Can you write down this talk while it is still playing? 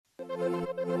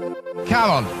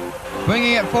Carroll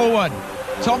bringing it forward.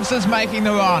 Thompson's making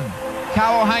the run.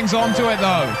 Carroll hangs on to it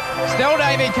though. Still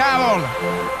Davy Carroll.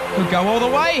 Could go all the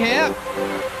way here.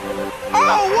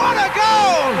 Oh, what a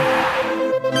goal!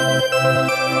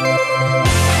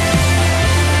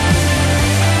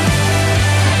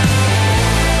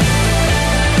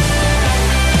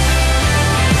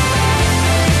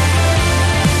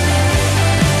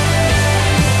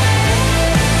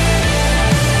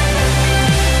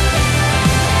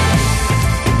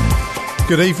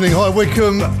 Good evening, hi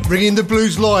Wycombe, bringing the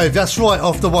Blues live. That's right,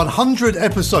 after 100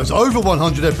 episodes, over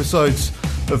 100 episodes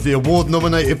of the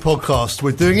award-nominated podcast.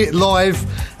 We're doing it live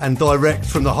and direct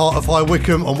from the heart of High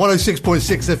Wycombe on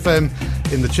 106.6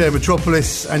 FM in the Chair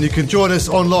Metropolis, and you can join us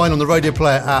online on the Radio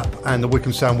Player app and the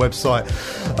Wycombe Sound website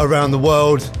around the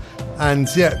world. And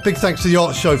yeah, big thanks to the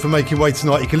Art Show for making way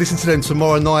tonight. You can listen to them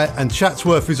tomorrow night, and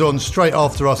Chatsworth is on straight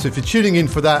after us. If you're tuning in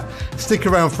for that, stick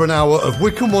around for an hour of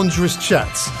Wycombe Wanderers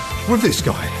chats with this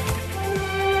guy.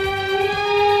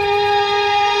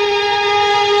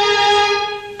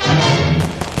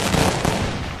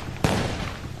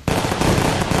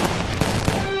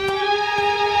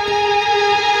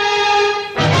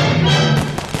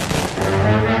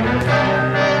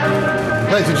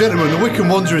 Ladies and gentlemen, the Wycombe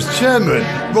Wanderers chairman,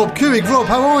 Rob Cooig. Rob,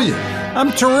 how are you?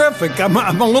 I'm terrific. I'm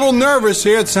a little nervous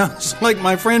here. It sounds like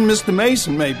my friend Mr.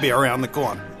 Mason may be around the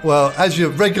corner. Well, as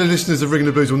your regular listeners of Ringing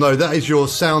the Blues will know, that is your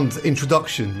sound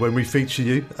introduction when we feature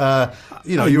you.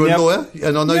 You're a lawyer,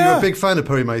 and I know you're a big fan of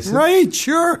Perry Mason. Right,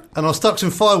 sure. And I stuck some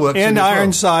fireworks in and as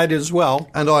Ironside as well.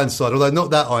 And Ironside, although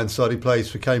not that Ironside, he plays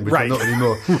for Cambridge, right. But not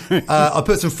anymore. I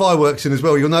put some fireworks in as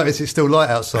well. You'll notice it's still light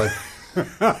outside.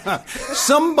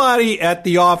 Somebody at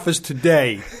the office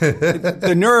today,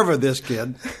 the nerve of this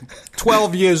kid,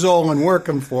 12 years old and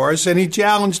working for us, and he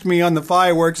challenged me on the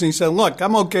fireworks, and he said, look,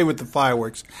 I'm okay with the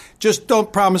fireworks. Just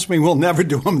don't promise me we'll never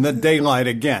do them in the daylight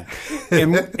again.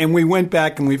 And we went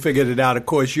back and we figured it out. Of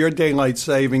course, your daylight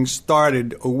savings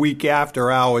started a week after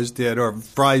ours did, or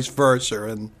vice versa,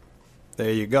 and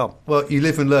there you go. Well, you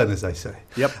live and learn, as they say.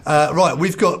 Yep. Right,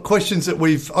 we've got questions that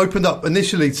we've opened up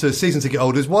initially to season ticket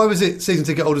holders. Why was it season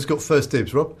ticket holders got first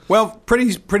dibs, Rob? Well,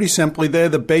 pretty simply, they're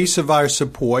the base of our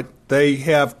support. They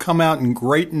have come out in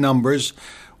great numbers.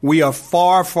 We are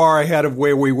far, far ahead of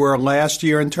where we were last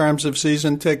year in terms of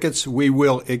season tickets. We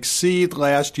will exceed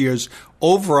last year's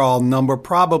overall number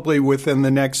probably within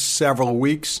the next several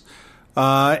weeks.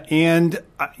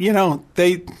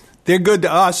 They're good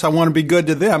to us. I want to be good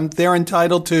to them. They're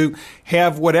entitled to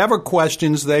have whatever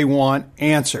questions they want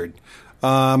answered.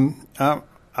 I'm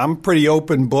a pretty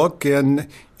open book, and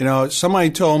somebody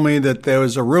told me that there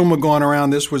was a rumor going around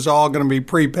this was all going to be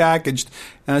prepackaged,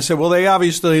 and I said, well, they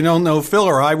obviously don't know Phil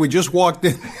or I. We just walked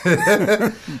in.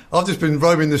 I've just been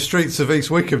roaming the streets of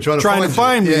East Wycombe trying to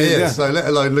find you. Yeah. So let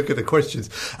alone look at the questions.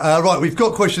 Right, we've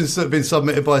got questions that have been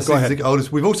submitted by season ticket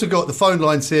holders. We've also got the phone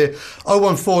lines here,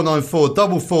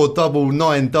 01494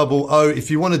 449900. If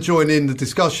you want to join in the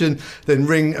discussion, then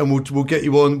ring and we'll get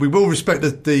you on. We will respect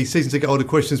the season ticket holder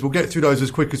questions. We'll get through those as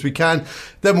quick as we can.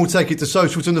 Then we'll take it to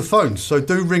socials and the phone. So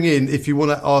do ring in if you want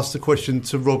to ask the question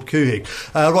to Rob Cooig.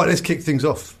 Right, let's kick things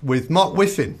off with Mark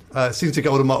Whiffin, season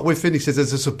ticket holder Mark Whiffin. He says,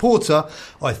 as a supporter,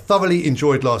 I thoroughly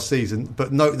enjoyed last season,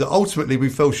 but note that ultimately we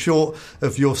fell short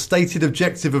of your stated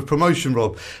objective of promotion,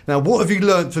 Rob. Now, what have you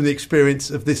learnt from the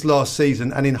experience of this last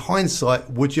season, and in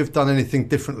hindsight, would you have done anything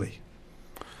differently?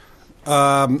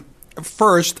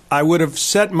 First, I would have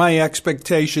set my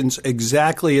expectations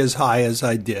exactly as high as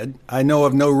I did. I know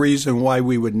of no reason why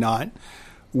we would not.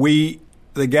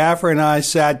 The gaffer and I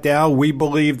sat down. We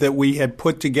believed that we had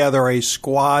put together a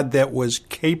squad that was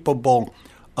capable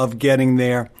of getting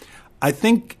there. I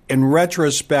think in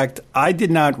retrospect, I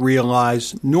did not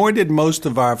realize, nor did most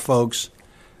of our folks,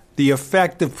 the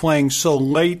effect of playing so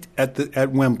late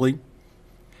at Wembley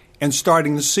and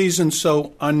starting the season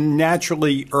so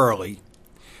unnaturally early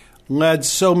led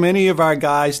so many of our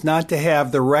guys not to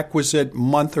have the requisite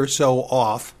month or so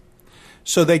off.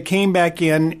 So they came back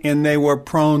in and they were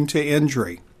prone to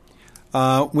injury.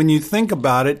 When you think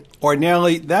about it,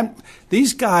 ordinarily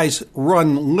these guys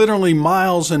run literally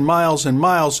miles and miles and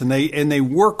miles, and they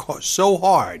work so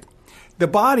hard, the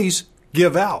bodies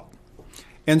give out.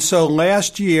 And so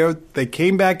last year they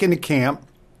came back into camp,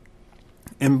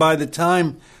 and by the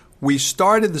time we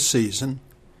started the season,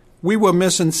 we were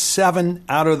missing 7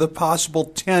 out of the possible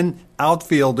 10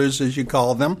 outfielders, as you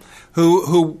call them,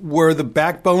 who were the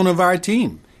backbone of our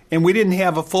team. And we didn't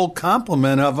have a full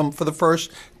complement of them for the first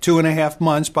 2.5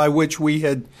 months, by which we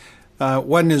had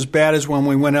wasn't as bad as when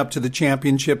we went up to the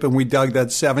championship and we dug that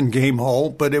 7-game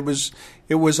hole, but it was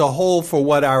it was a hole for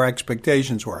what our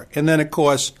expectations were. And then, of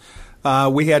course,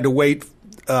 we had to wait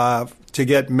to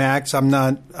get Max. I'm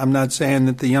not saying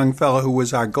that the young fellow who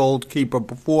was our goalkeeper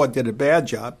before did a bad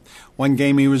job. One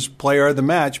game he was player of the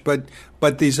match, but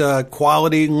there's a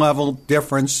quality level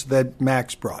difference that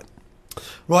Max brought.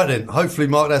 Right then, hopefully,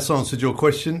 Mark, that's answered your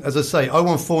question. As I say,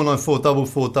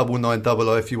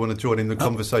 01494449900 if you want to join in the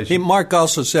conversation. Mark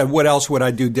also said, what else would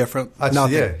I do different? Actually,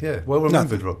 Nothing. Yeah. Well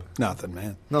remembered, Rob. Nothing,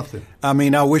 man. Nothing. I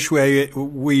mean, I wish I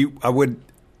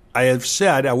have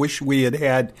said, I wish we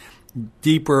had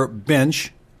deeper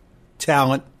bench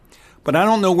talent, but I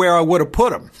don't know where I would have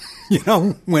put them,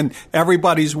 when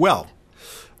everybody's well.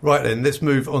 Right then, let's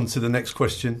move on to the next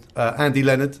question. Andy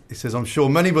Leonard, he says, I'm sure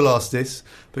many will ask this,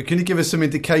 but can you give us some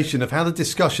indication of how the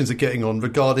discussions are getting on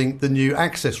regarding the new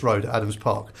access road at Adams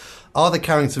Park? Are the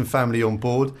Carrington family on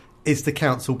board? Is the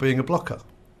council being a blocker?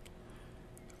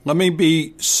 Let me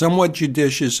be somewhat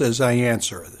judicious as I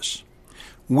answer this.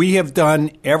 We have done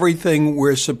everything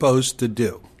we're supposed to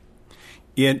do.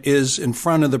 It is in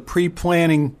front of the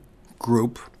pre-planning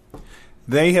group.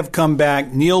 They have come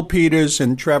back. Neil Peters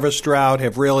and Trevor Stroud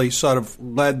have really sort of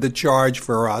led the charge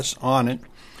for us on it.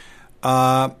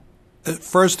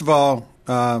 First of all,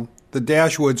 the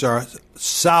Dashwoods are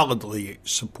solidly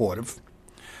supportive.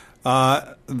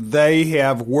 They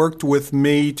have worked with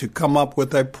me to come up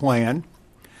with a plan.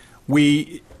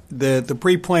 The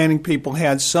pre-planning people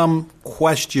had some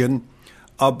question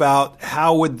about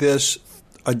how would this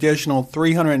additional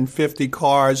 350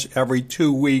 cars every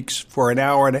 2 weeks for an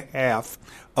hour and a half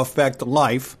affect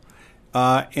life.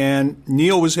 And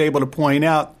Neil was able to point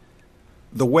out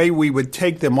the way we would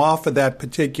take them off of that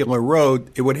particular road,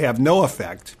 it would have no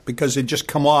effect because they'd just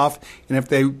come off. And if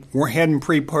they hadn't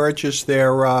pre-purchased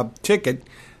their ticket,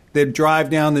 they'd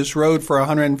drive down this road for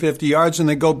 150 yards and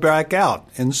they'd go back out.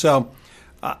 And so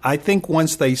I think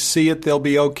once they see it, they'll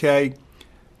be okay.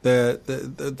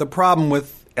 The problem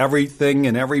with everything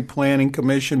and every planning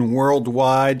commission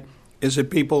worldwide is that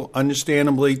people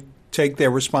understandably take their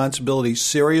responsibility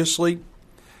seriously.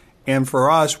 And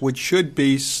for us, which should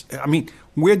be,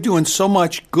 we're doing so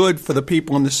much good for the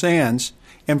people in the Sands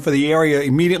and for the area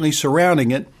immediately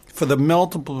surrounding it. For the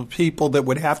multiple people that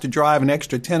would have to drive an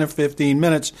extra 10 or 15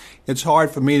 minutes, it's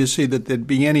hard for me to see that there'd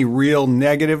be any real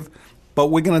negative. But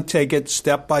we're going to take it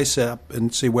step by step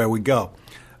and see where we go.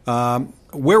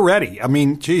 We're ready.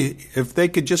 If they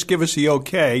could just give us the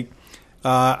okay,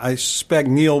 I suspect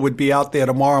Neil would be out there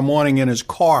tomorrow morning in his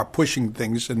car pushing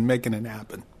things and making it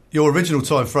happen. Your original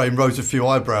time frame rose a few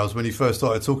eyebrows when you first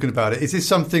started talking about it. Is this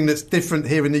something that's different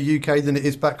here in the UK than it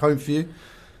is back home for you?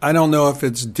 I don't know if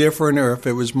it's different or if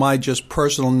it was my just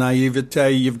personal naivete.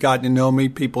 You've gotten to know me.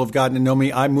 People have gotten to know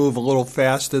me. I move a little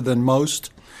faster than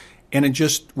most. And it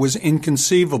just was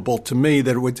inconceivable to me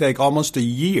that it would take almost a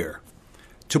year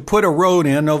to put a road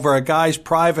in over a guy's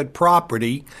private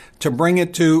property to bring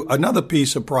it to another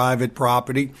piece of private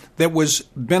property that was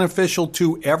beneficial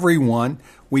to everyone.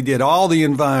 We did all the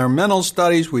environmental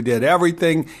studies. We did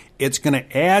everything. It's going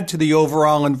to add to the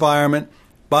overall environment.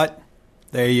 But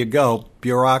there you go.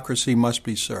 Bureaucracy must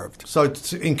be served. So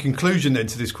in conclusion then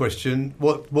to this question,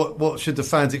 what should the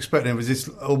fans expect then?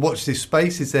 Watch this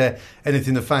space? Is there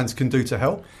anything the fans can do to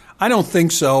help? I don't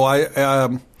think so.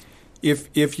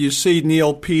 If you see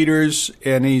Neil Peters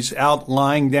and he's out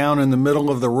lying down in the middle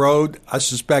of the road, I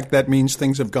suspect that means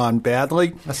things have gone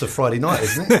badly. That's a Friday night,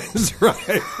 isn't it? That's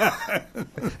right.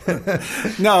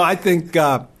 No, I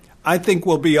think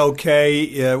we'll be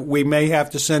okay. We may have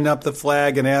to send up the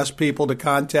flag and ask people to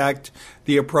contact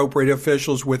the appropriate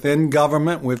officials within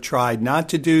government. We've tried not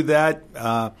to do that.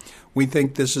 We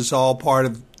think this is all part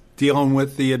of dealing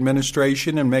with the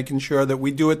administration and making sure that we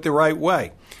do it the right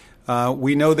way.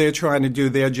 We know they're trying to do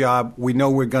their job. We know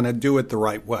we're going to do it the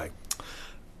right way.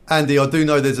 Andy, I do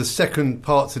know there's a second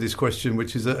part to this question,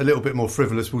 which is a little bit more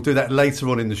frivolous. We'll do that later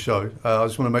on in the show. I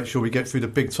just want to make sure we get through the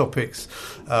big topics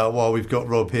while we've got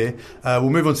Rob here. We'll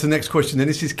move on to the next question. And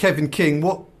this is Kevin King.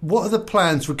 What are the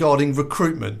plans regarding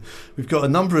recruitment? We've got a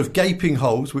number of gaping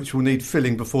holes which will need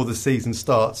filling before the season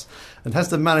starts. And has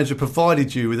the manager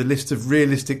provided you with a list of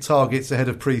realistic targets ahead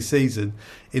of pre-season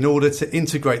in order to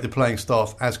integrate the playing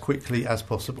staff as quickly as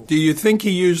possible? Do you think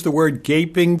he used the word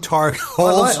gaping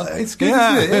holes? It's good,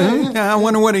 isn't it? Yeah. I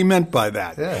wonder what he meant by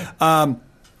that.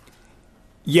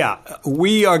 Yeah.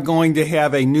 We are going to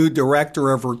have a new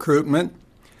director of recruitment,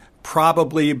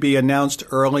 probably be announced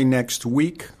early next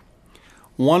week.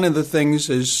 One of the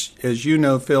things is, as you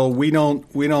know, Phil, we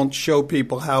don't show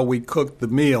people how we cook the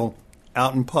meal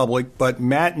out in public, but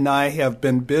Matt and I have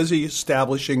been busy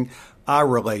establishing our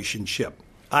relationship.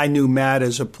 I knew Matt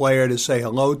as a player to say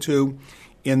hello to.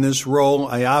 in this role.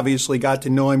 I obviously got to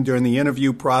know him during the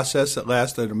interview process that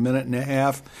lasted a minute and a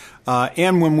half,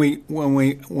 and when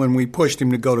we pushed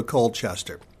him to go to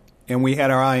Colchester, and we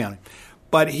had our eye on him.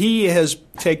 But he has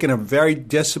taken a very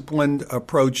disciplined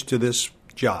approach to this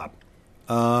job.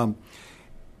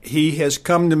 He has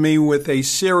come to me with a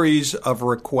series of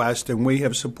requests, and we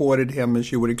have supported him,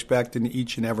 as you would expect, in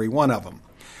each and every one of them.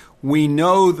 We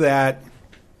know that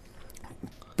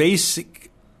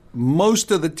most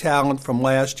of the talent from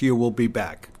last year will be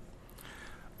back.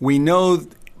 We know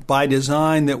by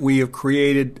design that we have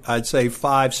created, I'd say,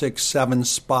 5, 6, 7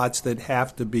 spots that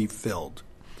have to be filled.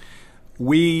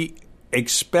 We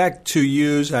expect to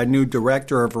use our new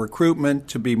director of recruitment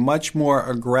to be much more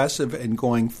aggressive in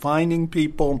finding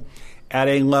people at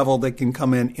a level that can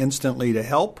come in instantly to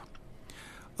help.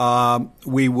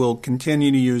 We will continue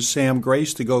to use Sam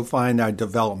Grace to go find our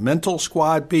developmental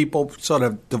squad people, sort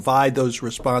of divide those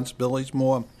responsibilities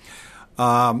more.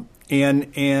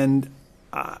 And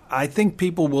I think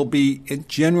people will be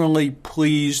generally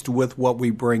pleased with what we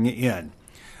bring in.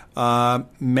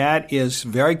 Matt is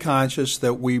very conscious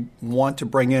that we want to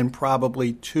bring in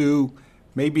probably 2,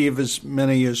 maybe as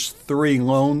many as 3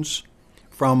 loans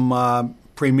from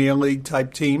Premier League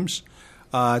type teams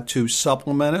to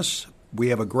supplement us. We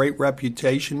have a great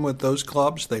reputation with those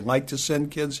clubs. They like to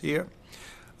send kids here.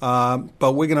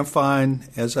 But we're going to find,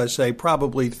 as I say,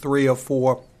 probably 3 or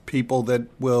 4 people that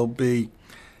will be,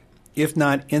 if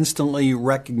not instantly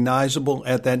recognizable,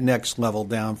 at that next level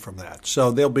down from that.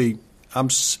 So they'll be. Let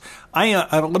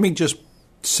me just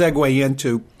segue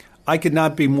into, I could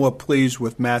not be more pleased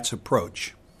with Matt's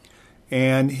approach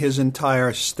and his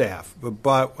entire staff.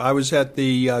 But I was at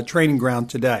the training ground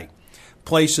today.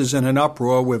 Place is in an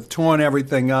uproar. We've torn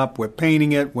everything up. We're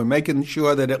painting it. We're making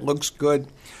sure that it looks good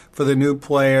for the new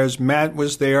players. Matt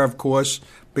was there, of course,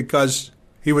 because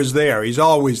he was there. He's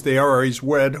always there, or he's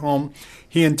at home.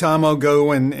 He and Tomo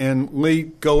go and Lee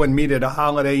go and meet at a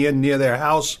Holiday Inn near their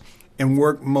house and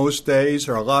work most days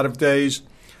or a lot of days.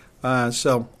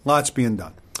 So lots being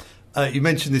done. You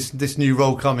mentioned this new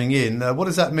role coming in. What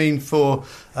does that mean for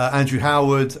Andrew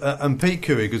Howard and Pete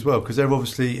Couig as well? Because they're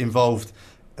obviously involved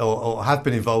or have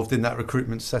been involved in that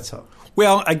recruitment setup.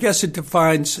 Well, I guess it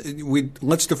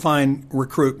let's define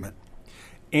recruitment.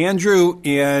 Andrew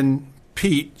and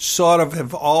Pete sort of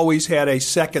have always had a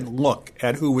second look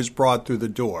at who was brought through the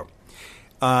door.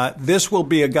 This will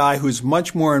be a guy who's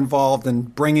much more involved in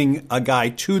bringing a guy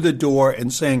to the door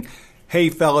and saying, hey,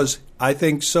 fellas, I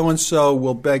think so-and-so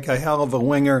will make a hell of a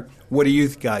winger. What do you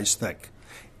guys think?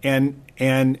 And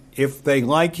if they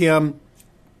like him,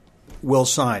 we'll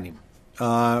sign him.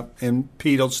 And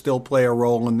Pete will still play a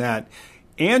role in that.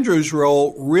 Andrew's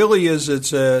role really is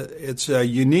it's a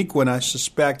unique one, I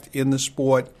suspect, in the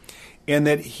sport, in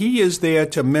that he is there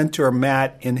to mentor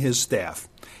Matt and his staff.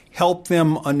 Help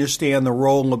them understand the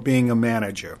role of being a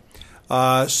manager.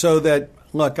 So that,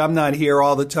 look, I'm not here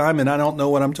all the time, and I don't know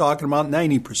what I'm talking about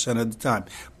 90% of the time.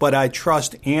 But I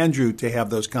trust Andrew to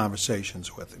have those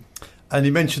conversations with him. And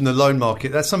you mentioned the loan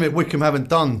market. That's something Wycombe haven't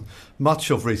done much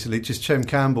of recently, just Chem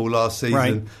Campbell last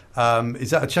season. Right.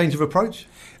 Is that a change of approach?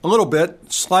 A little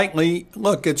bit, slightly.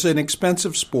 Look, it's an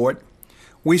expensive sport.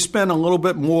 We spent a little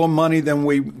bit more money than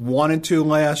we wanted to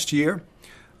last year.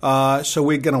 So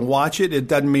we're going to watch it. It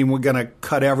doesn't mean we're going to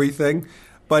cut everything.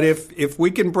 But if we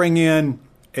can bring in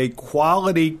a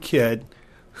quality kid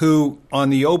who on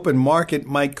the open market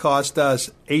might cost us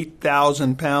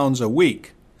 £8,000 a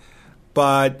week,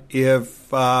 but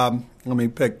if, let me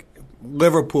pick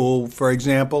Liverpool, for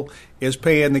example, is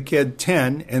paying the kid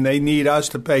 10 and they need us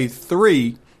to pay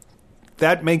 3,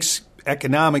 that makes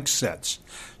economic sense.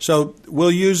 So we'll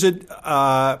use it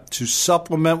to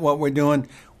supplement what we're doing.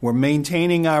 We're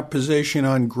maintaining our position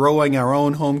on growing our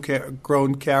own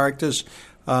homegrown characters.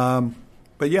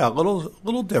 But yeah, a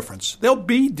little difference. There'll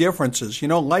be differences.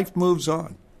 Life moves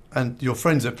on. And your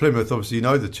friends at Plymouth, obviously you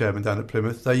know the chairman down at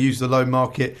Plymouth, they use the loan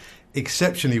market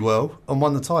exceptionally well and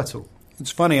won the title.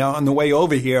 It's funny, on the way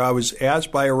over here, I was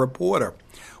asked by a reporter,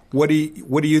 what do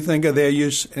you think of their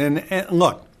use? And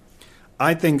look,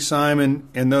 I think Simon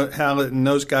and Hallett and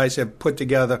those guys have put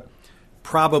together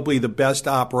probably the best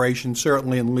operation,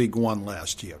 certainly in League One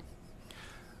last year.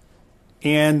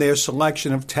 And their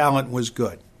selection of talent was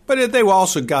good. But they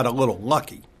also got a little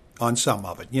lucky on some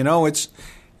of it. It's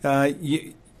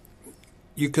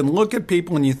you can look at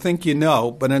people and you think you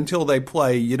know, but until they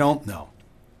play, you don't know.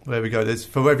 There we go.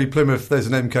 For every Plymouth, there's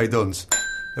an MK Dons.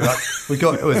 We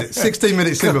got, 16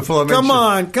 minutes in before I mentioned.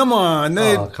 Come on.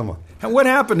 Come on. And what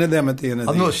happened to them at the end of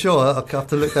the year? I'm not sure. I'll have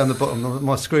to look down the bottom.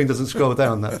 My screen doesn't scroll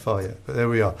down that far yet, but there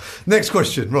we are. Next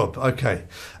question, Rob. Okay.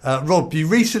 Rob, you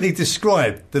recently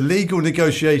described the legal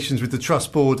negotiations with the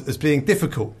Trust Board as being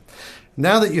difficult.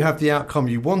 Now that you have the outcome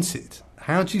you wanted,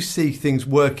 how do you see things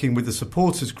working with the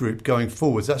supporters group going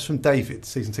forwards? That's from David,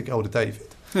 season ticket holder David.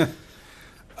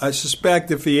 I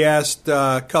suspect if he asked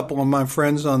a couple of my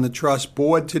friends on the Trust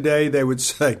Board today, they would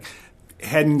say it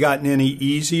hadn't gotten any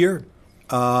easier.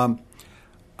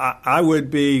 I would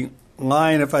be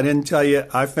lying if I didn't tell you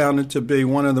I found it to be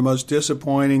one of the most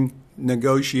disappointing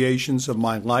negotiations of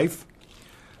my life.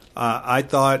 I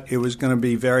thought it was going to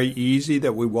be very easy,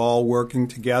 that we were all working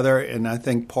together, and I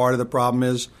think part of the problem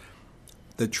is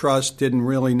the Trust didn't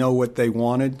really know what they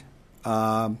wanted,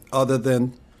 other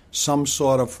than some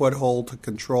sort of foothold to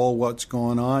control what's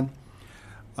going on.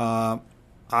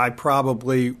 I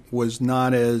probably was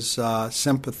not as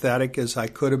sympathetic as I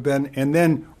could have been. And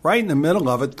then right in the middle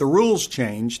of it, the rules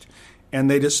changed, and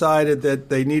they decided that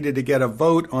they needed to get a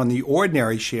vote on the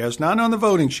ordinary shares, not on the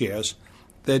voting shares,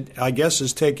 that I guess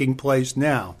is taking place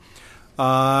now.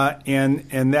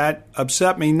 And that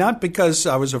upset me, not because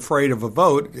I was afraid of a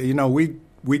vote. You know,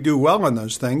 we do well on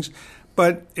those things.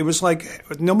 But it was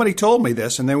like nobody told me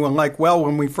this. And they were like, well,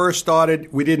 when we first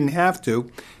started, we didn't have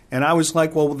to. And I was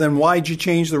like, well, then why'd you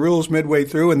change the rules midway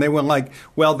through? And they were like,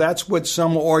 well, that's what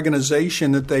some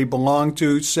organization that they belonged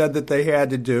to said that they had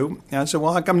to do. And I said,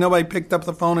 well, how come nobody picked up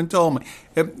the phone and told me?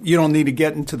 You don't need to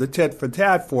get into the tit for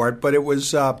tat for it. But it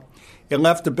was it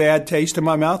left a bad taste in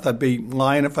my mouth. I'd be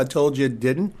lying if I told you it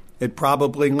didn't. It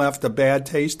probably left a bad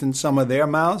taste in some of their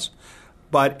mouths.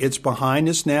 But it's behind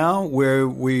us now, where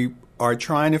we are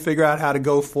trying to figure out how to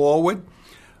go forward.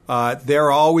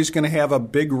 They're always going to have a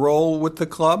big role with the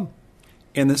club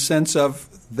in the sense of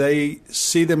they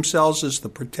see themselves as the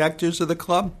protectors of the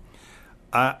club.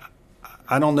 I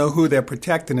don't know who they're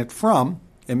protecting it from.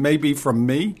 It may be from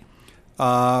me,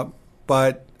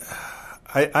 but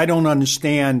I don't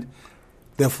understand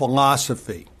the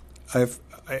philosophy.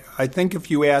 I think if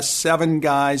you ask 7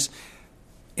 guys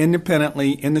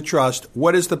independently in the trust,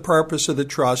 what is the purpose of the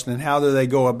trust and how do they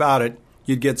go about it,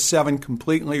 you'd get 7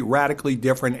 completely, radically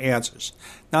different answers.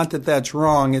 Not that that's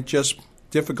wrong, it's just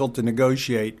difficult to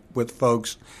negotiate with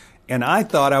folks. And I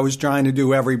thought I was trying to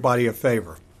do everybody a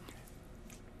favor.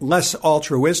 Less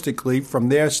altruistically, from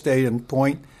their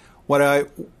standpoint,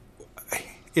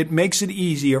 it makes it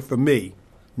easier for me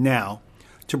now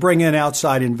to bring in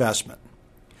outside investment.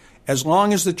 As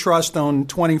long as the trust owned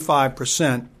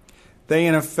 25%, they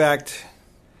in effect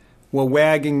were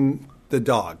wagging the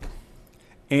dog.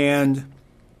 And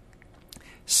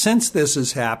since this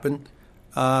has happened,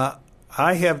 I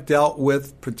have dealt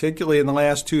with, particularly in the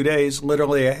last 2 days,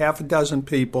 literally a half a dozen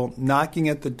people knocking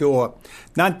at the door,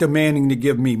 not demanding to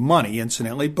give me money,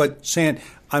 incidentally, but saying,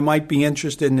 I might be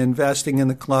interested in investing in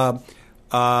the club.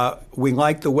 We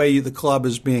like the way the club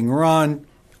is being run.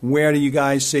 Where do you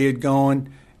guys see it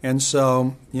going? And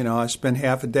so, I spent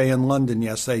half a day in London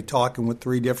yesterday talking with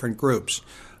 3 different groups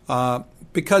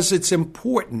because it's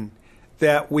important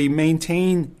that we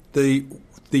maintain the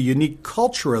unique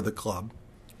culture of the club,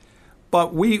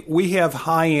 but we have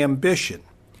high ambition.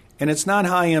 And it's not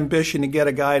high ambition to get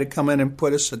a guy to come in and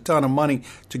put us a ton of money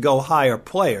to go hire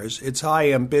players. It's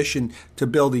high ambition to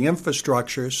build the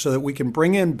infrastructure so that we can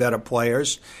bring in better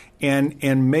players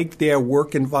and make their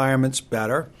work environments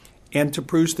better, and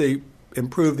to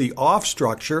improve the off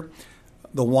structure,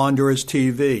 the Wanderers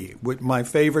TV, with my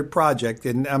favorite project.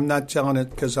 And I'm not telling it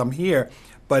because I'm here,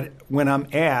 but when I'm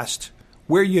asked,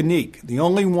 we're unique. The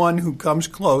only one who comes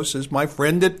close is my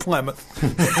friend at Plymouth,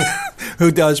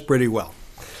 who does pretty well.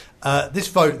 This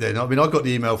vote then, I got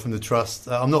the email from the Trust.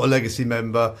 I'm not a legacy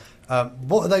member.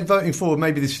 What are they voting for?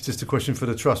 Maybe this is just a question for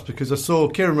the Trust, because I saw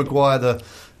Kieran Maguire,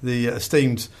 the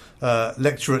esteemed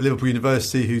lecturer at Liverpool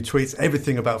University who tweets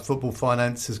everything about football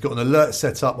finance, has got an alert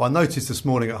set up. I noticed this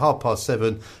morning at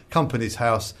 7:30, Company's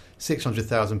House,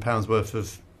 £600,000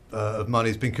 worth of money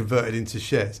has been converted into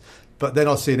shares. But then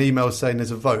I see an email saying there's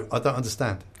a vote. I don't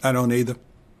understand. I don't either.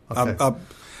 Okay.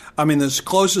 As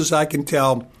close as I can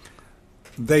tell,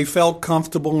 they felt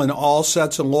comfortable, and all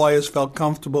sets of lawyers felt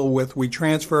comfortable with, we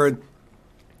transferred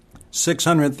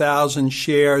 600,000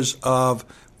 shares of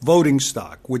voting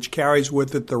stock, which carries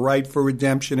with it the right for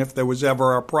redemption if there was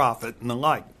ever a profit and the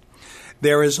like.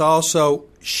 There is also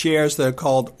shares that are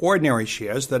called ordinary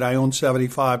shares that I own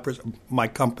 75%, my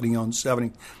company owns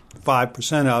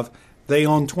 75% of. They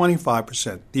own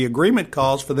 25%. The agreement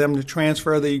calls for them to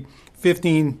transfer the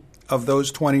 15 of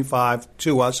those 25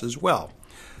 to us as well.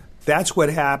 That's what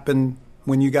happened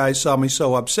when you guys saw me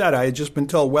so upset. I had just been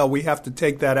told, well, we have to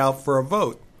take that out for a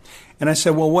vote. And I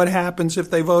said, well, what happens if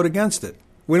they vote against it?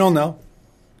 We don't know.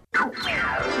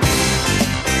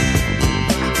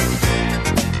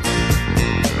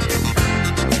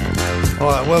 All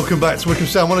right, welcome back to Wycombe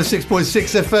Sound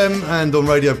 106.6 FM and on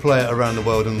Radio Player around the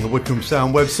world and on the Wycombe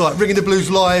Sound website. Ringing the Blues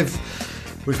live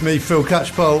with me, Phil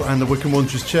Catchpole, and the Wycombe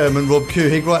Wanderers chairman, Rob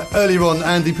Kuhig. Right, earlier on,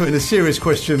 Andy put in a serious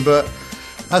question, but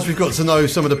as we've got to know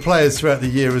some of the players throughout the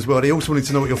year as well, he also wanted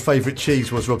to know what your favourite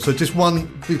cheese was, Rob. So just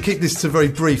keep this to a very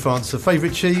brief answer.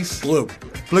 Favourite cheese?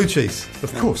 Blue cheese,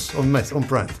 of course, on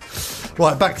brand.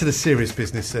 Right, back to the serious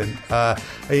business then.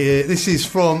 This is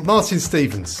from Martin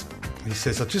Stevens. He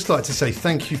says, I'd just like to say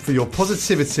thank you for your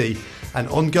positivity and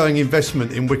ongoing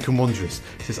investment in Wycombe Wanderers.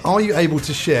 He says, are you able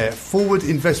to share forward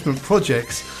investment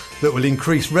projects that will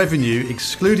increase revenue,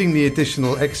 excluding the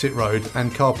additional exit road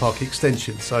and car park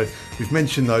extension? So we've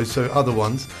mentioned those, so other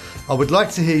ones. I would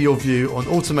like to hear your view on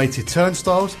automated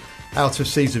turnstiles,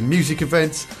 out-of-season music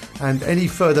events, and any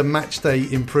further match day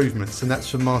improvements. And that's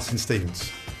from Martin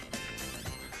Stevens.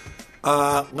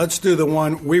 Let's do the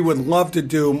one. We would love to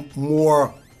do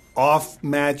more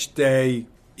off-match day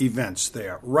events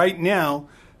there. Right now,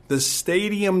 the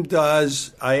stadium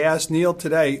does, I asked Neil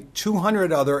today,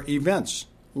 200 other events,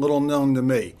 little known to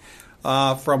me,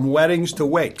 from weddings to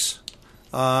wakes,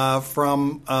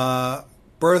 from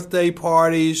birthday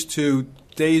parties to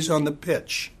days on the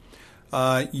pitch.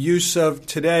 Use of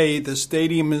today, the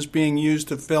stadium is being used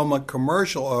to film a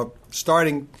commercial,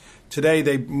 starting today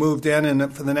they moved in,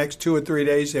 and for the next 2 or 3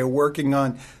 days they're working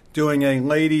on doing a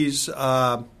ladies'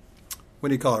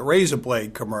 razor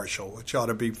blade commercial, which ought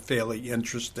to be fairly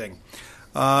interesting.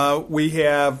 We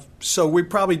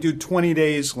probably do 20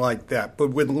 days like that, but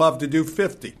we'd love to do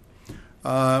 50.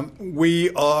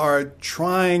 We are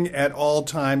trying at all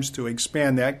times to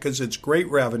expand that because it's great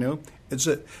revenue.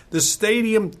 The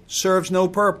stadium serves no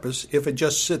purpose if it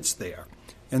just sits there,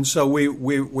 and so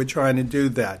we're trying to do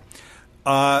that.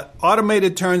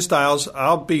 Automated turnstiles,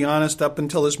 I'll be honest, up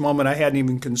until this moment I hadn't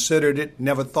even considered it,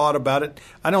 never thought about it.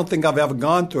 I don't think I've ever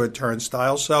gone through a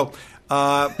turnstile, so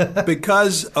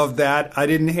because of that, I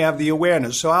didn't have the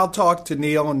awareness. So I'll talk to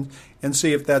Neil and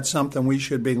see if that's something we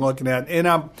should be looking at. And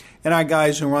our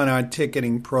guys who run our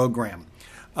ticketing program.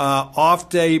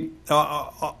 Off-pitch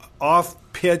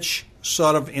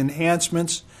sort of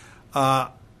enhancements.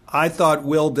 I thought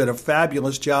Will did a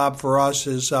fabulous job for us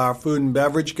as our food and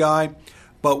beverage guy,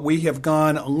 but we have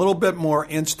gone a little bit more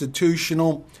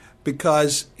institutional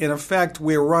because, in effect,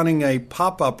 we're running a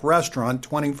pop-up restaurant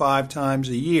 25 times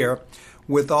a year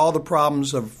with all the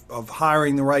problems of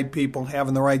hiring the right people,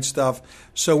 having the right stuff.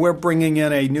 So we're bringing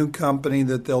in a new company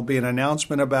that there'll be an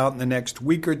announcement about in the next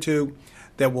week or two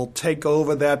that will take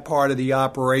over that part of the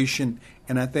operation,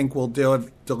 and I think will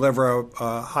deliver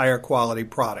a higher quality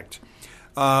product.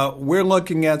 We're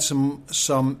looking at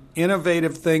some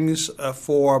innovative things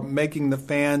for making the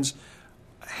fans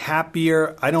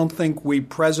happier. I don't think we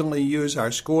presently use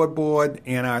our scoreboard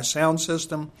and our sound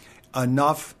system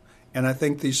enough, and I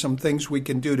think there's some things we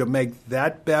can do to make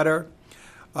that better.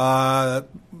 And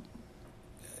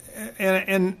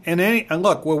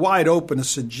look, we're wide open to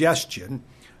suggestion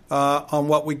on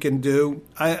what we can do.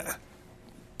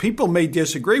 People may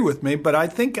disagree with me, but I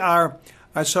think our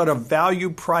sort of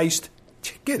value-priced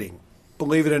ticketing,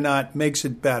 believe it or not, makes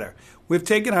it better. We've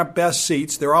taken our best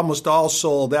seats. They're almost all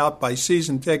sold out by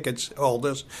season tickets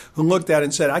holders who looked at it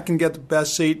and said, I can get the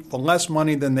best seat for less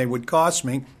money than they would cost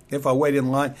me if I waited in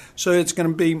line. So it's going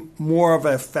to be more of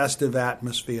a festive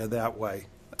atmosphere that way.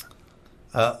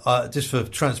 Just for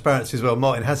transparency as well,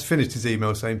 Martin has finished his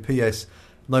email saying, P.S.,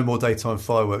 no more daytime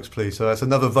fireworks, please. So that's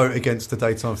another vote against the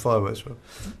daytime fireworks.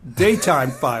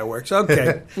 Daytime fireworks.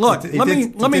 Okay. Look,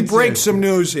 let me break some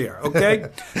news here, okay?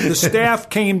 The staff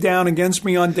came down against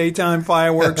me on daytime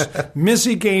fireworks.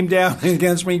 Missy came down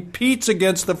against me. Pete's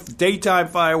against the daytime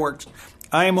fireworks.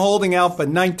 I am holding out for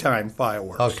nighttime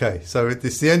fireworks. Okay, so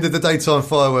it's the end of the daytime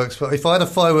fireworks. If I had a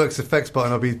fireworks effects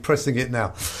button, I'd be pressing it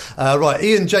now. Right,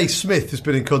 Ian J. Smith has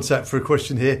been in contact for a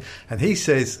question here, and he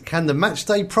says, can the match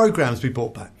day programmes be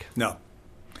brought back? No.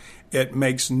 It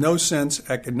makes no sense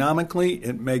economically.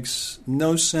 It makes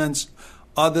no sense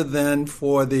other than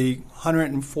for the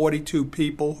 142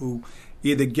 people who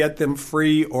either get them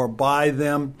free or buy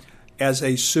them as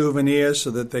a souvenir so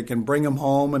that they can bring them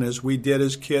home, and as we did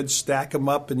as kids, stack them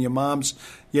up in your mom's,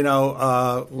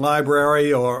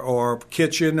 library or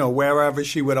kitchen or wherever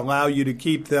she would allow you to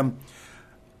keep them.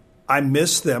 I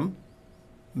miss them.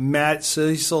 Matt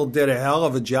Cecil did a hell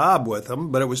of a job with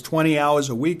them, but it was 20 hours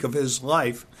a week of his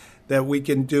life that we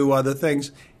can do other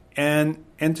things. And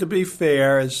to be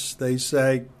fair, as they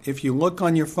say, if you look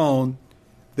on your phone,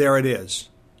 there it is.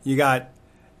 You got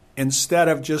instead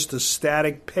of just a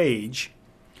static page,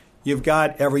 you've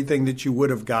got everything that you would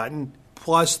have gotten.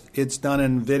 Plus, it's done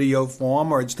in video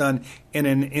form, or it's done in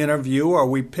an interview, or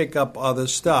we pick up other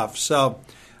stuff. So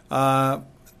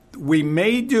we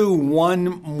may do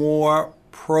one more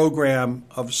program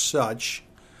of such.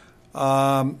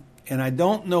 And I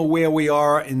don't know where we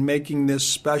are in making this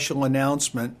special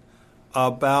announcement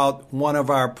about one of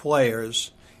our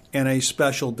players and a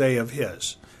special day of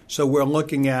his. So we're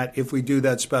looking at, if we do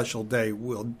that special day,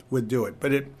 we'll do it.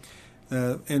 But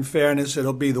in fairness,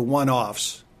 it'll be the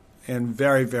one-offs, and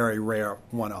very, very rare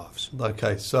one-offs.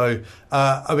 Okay, so,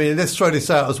 let's throw this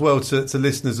out as well to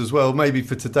listeners as well, maybe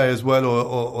for today as well,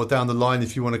 or down the line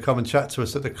if you want to come and chat to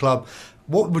us at the club.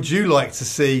 What would you like to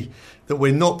see that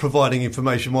we're not providing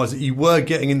information-wise that you were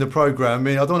getting in the programme? I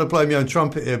mean, I don't want to blow my own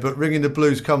trumpet here, but Ringing the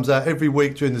Blues comes out every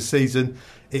week during the season.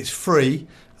 It's free.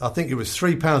 I think it was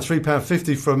 £3,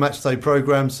 £3.50 for a matchday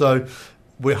programme. So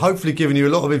we're hopefully giving you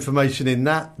a lot of information in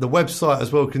that. The website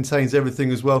as well contains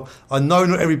everything as well. I know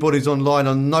not everybody's online.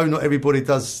 I know not everybody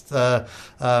does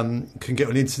can get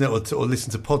on the internet or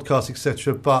listen to podcasts,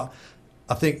 etc. But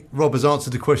I think Rob has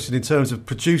answered the question in terms of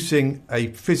producing a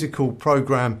physical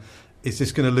programme. Is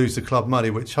this going to lose the club money?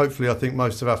 Which hopefully I think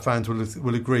most of our fans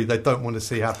will agree they don't want to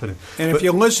see happening. And if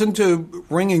you listen to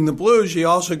Ringing the Blues, you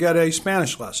also get a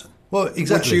Spanish lesson. Well,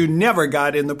 exactly. Which you never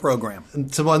got in the program.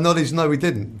 And to my knowledge, no, we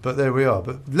didn't. But there we are.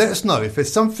 But let us know if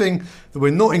there's something that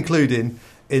we're not including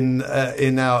in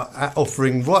our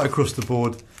offering right across the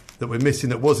board that we're missing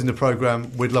that was in the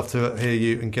programme. We'd love to hear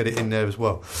you and get it in there as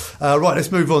well. Right, let's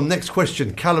move on. Next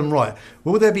question, Callum Wright.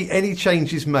 Will there be any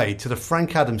changes made to the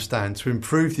Frank Adams stand to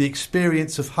improve the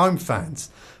experience of home fans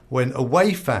when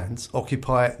away fans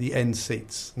occupy the end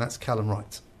seats? And that's Callum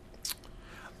Wright.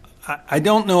 I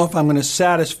don't know if I'm going to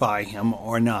satisfy him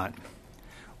or not.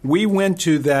 We went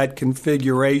to that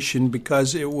configuration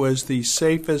because it was the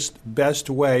safest, best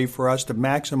way for us to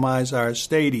maximize our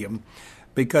stadium,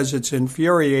 because it's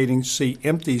infuriating to see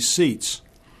empty seats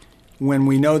when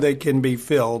we know they can be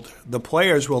filled. The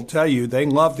players will tell you they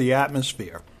love the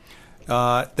atmosphere.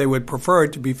 They would prefer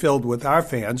it to be filled with our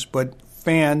fans, but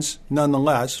fans,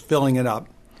 nonetheless, filling it up.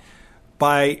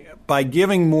 By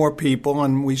giving more people,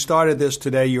 and we started this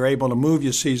today, you're able to move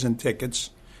your season tickets,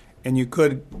 and you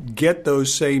could get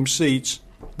those same seats,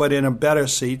 but in a better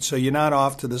seat, so you're not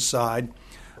off to the side.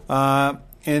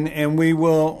 And we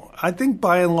will, I think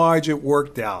by and large it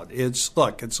worked out. It's a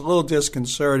little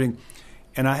disconcerting.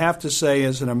 And I have to say,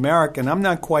 as an American, I'm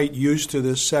not quite used to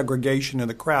this segregation of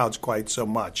the crowds quite so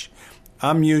much.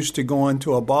 I'm used to going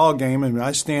to a ball game and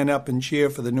I stand up and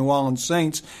cheer for the New Orleans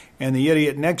Saints, and the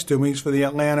idiot next to me is for the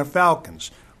Atlanta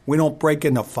Falcons. We don't break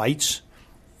into fights.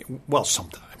 Well,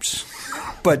 sometimes,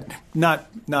 but not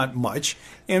much.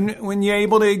 And when you're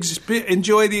able to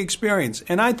enjoy the experience.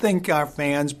 And I think our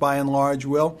fans, by and large,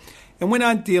 will. And we're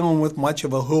not dealing with much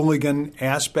of a hooligan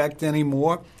aspect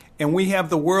anymore. And we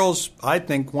have the world's, I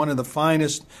think, one of the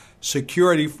finest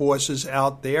security forces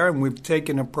out there, and we've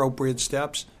taken appropriate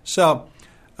steps. So,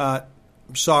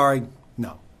 sorry,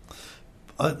 no.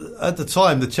 At the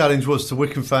time, the challenge was to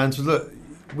Wycombe fans, look,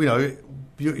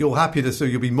 you're happy to sell,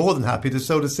 you'll be more than happy to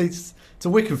sell the seats to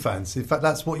Wycombe fans. In fact,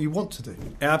 that's what you want to do.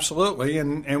 Absolutely,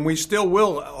 and we still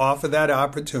will offer that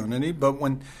opportunity. But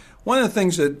one of the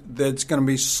things that's going to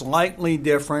be slightly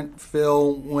different,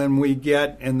 Phil, when we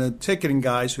get, and the ticketing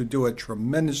guys who do a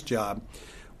tremendous job,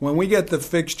 when we get the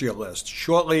fixture list,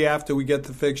 shortly after we get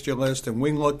the fixture list and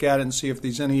we look at it and see if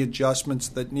there's any adjustments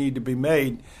that need to be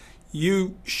made,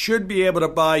 you should be able to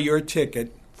buy your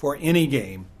ticket for any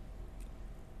game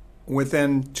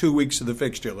within 2 weeks of the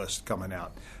fixture list coming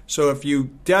out. So if you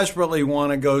desperately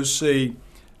want to go see,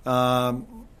 name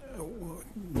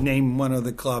one of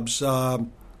the clubs, I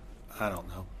don't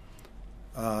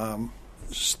know,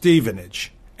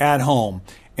 Stevenage at home,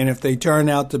 and if they turn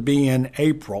out to be in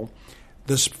April,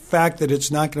 the fact that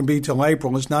it's not going to be till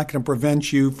April is not going to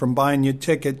prevent you from buying your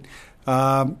ticket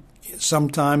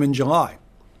sometime in July.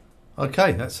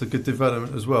 Okay, that's a good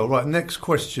development as well. Right, next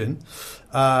question.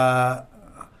 Rob,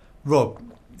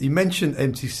 you mentioned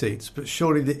empty seats, but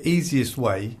surely the easiest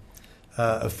way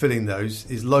of filling those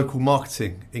is local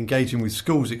marketing, engaging with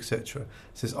schools, etc. It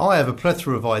says, I have a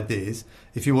plethora of ideas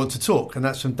if you want to talk, and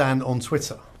that's from Dan on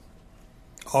Twitter.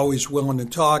 Always willing to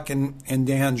talk, and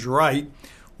Dan's right.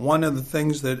 One of the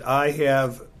things that I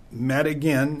have met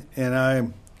again,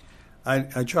 and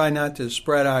I try not to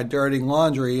spread our dirty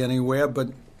laundry anywhere, but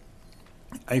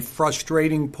a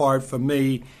frustrating part for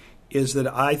me is that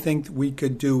I think we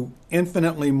could do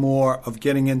infinitely more of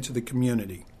getting into the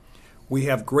community. We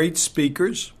have great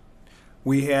speakers.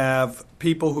 We have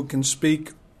people who can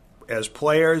speak as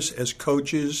players, as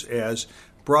coaches, as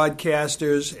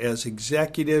broadcasters, as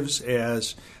executives,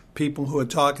 as people who are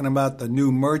talking about the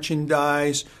new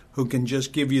merchandise, who can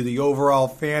just give you the overall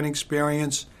fan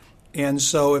experience. And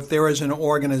so if there is an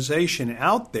organization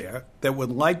out there that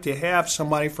would like to have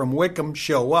somebody from Wickham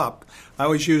show up, I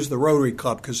always use the Rotary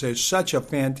Club because they're such a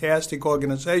fantastic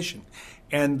organization.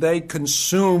 And they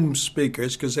consume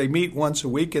speakers because they meet once a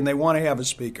week and they want to have a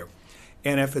speaker.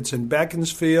 And if it's in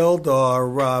Beaconsfield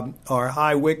or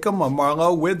High Wycombe or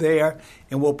Marlow, we're there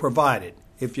and we'll provide it.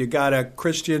 If you got a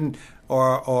Christian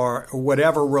or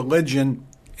whatever religion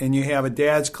and you have a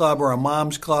dad's club or a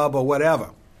mom's club or whatever,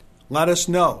 let us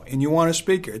know. And you want a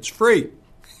speaker. It's free.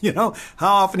 How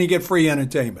often do you get free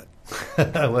entertainment?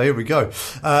 Well, here we go.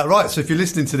 Right, so if you're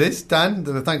listening to this, Dan,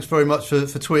 thanks very much for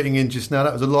tweeting in just now.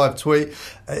 That was a live tweet.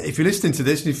 If you're listening to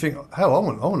this and you think, hell, I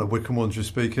want a Wycombe Wanderers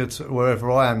speaker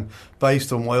wherever I am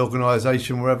based on my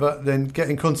organisation, wherever, then get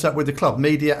in contact with the club,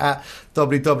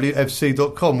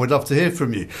 media@wwfc.com. We'd love to hear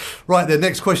from you. Right, the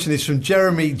next question is from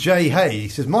Jeremy J. Hay. He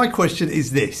says, my question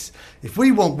is this. If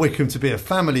we want Wycombe to be a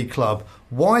family club,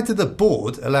 why do the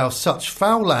board allow such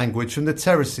foul language from the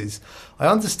terraces? I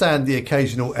understand the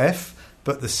occasional F,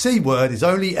 but the C word is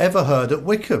only ever heard at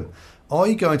Wycombe. Are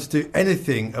you going to do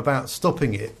anything about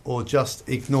stopping it or just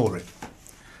ignore it?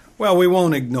 Well, we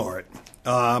won't ignore it.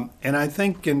 And I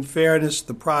think, in fairness,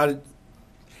 it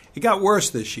got worse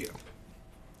this year.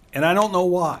 And I don't know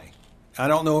why. I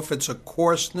don't know if it's a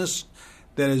coarseness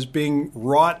that is being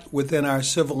wrought within our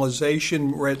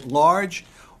civilization writ large,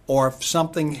 or if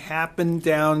something happened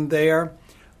down there.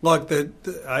 Look,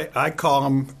 I call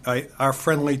them our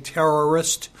friendly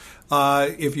terrorist.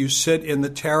 If you sit in the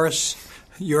terrace,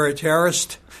 you're a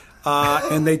terrorist.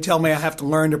 And they tell me I have to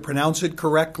learn to pronounce it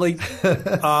correctly.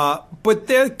 But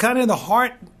they're kind of the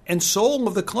heart and soul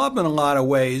of the club in a lot of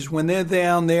ways when they're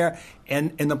down there.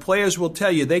 And the players will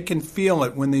tell you they can feel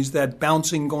it when there's that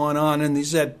bouncing going on and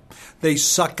they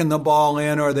sucking the ball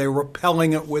in or they're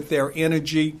repelling it with their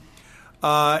energy.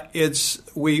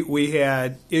 We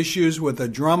had issues with a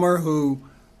drummer who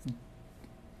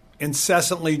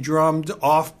incessantly drummed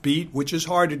offbeat, which is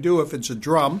hard to do if it's a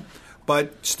drum,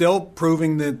 but still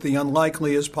proving that the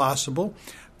unlikely is possible.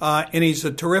 And he's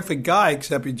a terrific guy,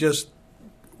 except he just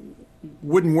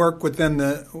wouldn't work within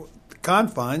the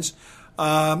confines.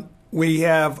 We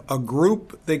have a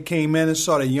group that came in, a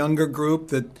sort of younger group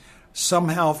that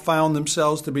somehow found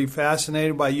themselves to be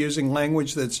fascinated by using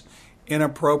language that's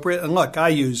inappropriate. And look,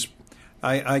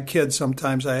 I kid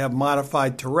sometimes. I have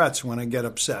modified Tourette's when I get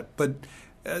upset. But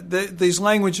these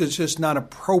language is just not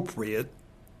appropriate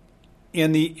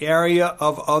in the area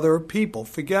of other people.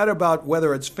 Forget about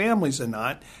whether it's families or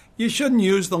not. You shouldn't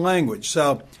use the language.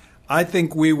 So I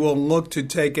think we will look to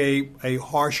take a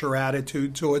harsher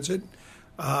attitude towards it,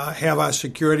 have our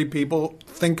security people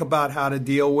think about how to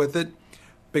deal with it,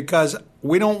 because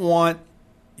we don't want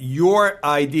your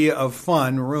idea of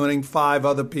fun ruining 5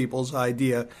 other people's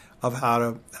idea of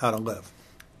how to live.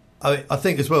 I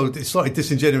think as well, it's slightly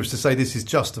disingenuous to say this is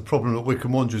just a problem at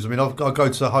Wycombe Wanderers. I mean, I go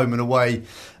to home and away,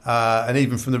 and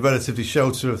even from the relatively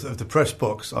shelter of the press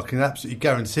box, I can absolutely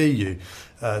guarantee you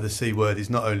the C word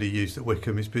is not only used at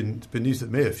Wycombe, it's been used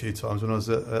at me a few times when I was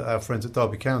at our friends at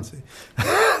Derby County.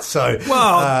 So,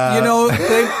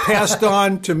 they passed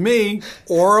on to me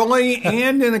orally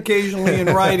and occasionally in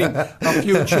writing a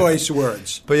few choice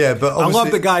words. But I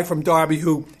love the guy from Derby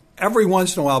who every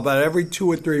once in a while, about every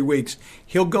 2 or 3 weeks,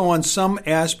 he'll go on some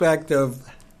aspect of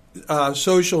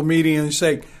social media and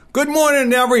say, "Good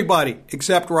morning to everybody,"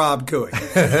 except Rob Cooey.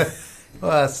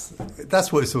 Well,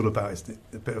 that's what it's all about, isn't it?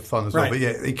 A bit of fun as well. Right. But yeah,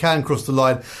 it can cross the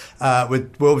line. We're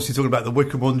obviously talking about the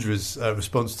Wycombe Wanderers'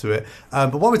 response to it.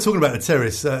 But while we're talking about the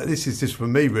terrace, this is just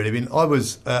from me, really. I mean, I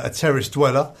was a terrace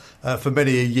dweller for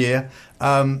many a year.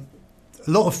 A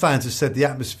lot of fans have said the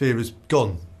atmosphere has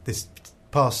gone this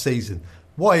past season.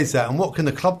 Why is that, and what can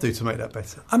the club do to make that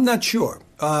better? I'm not sure.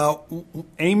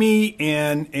 Amy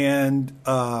and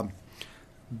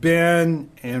Ben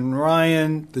and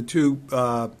Ryan, the two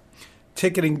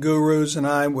ticketing gurus, and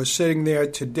I were sitting there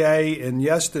today and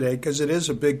yesterday because it is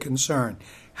a big concern.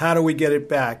 How do we get it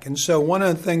back? And so one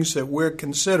of the things that we're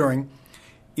considering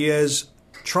is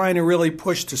trying to really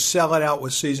push to sell it out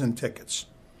with season tickets.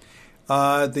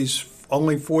 These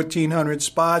only 1,400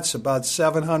 spots, about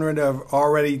 700 are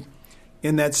already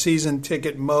in that season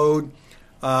ticket mode.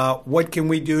 What can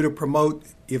we do to promote?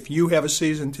 If you have a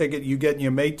season ticket, you get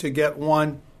your mate to get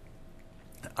one.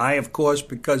 I, of course,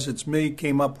 because it's me,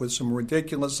 came up with some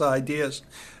ridiculous ideas.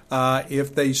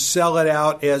 If they sell it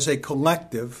out as a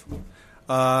collective,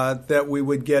 that we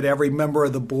would get every member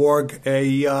of the Borg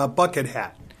a bucket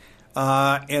hat.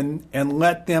 and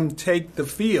let them take the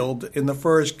field in the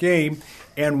first game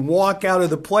and walk out of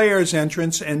the players'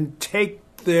 entrance and take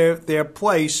their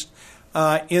place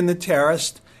in the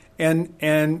terrace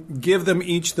and give them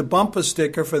each the bumper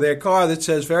sticker for their car that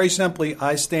says very simply,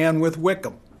 "I stand with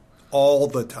Wickham," all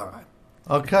the time.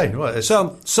 Okay, right.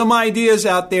 So some ideas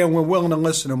out there, and we're willing to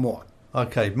listen to more.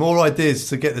 Okay, more ideas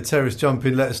to get the terrace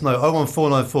jumping. Let us know.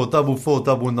 01494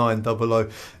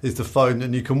 449900 is the phone,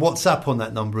 and you can WhatsApp on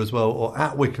that number as well, or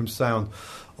at Wickham Sound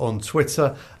on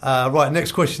Twitter. Right,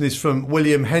 next question is from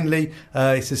William Henley.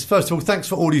 He says, first of all, thanks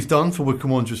for all you've done for Wickham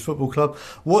Wanderers Football Club.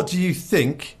 What do you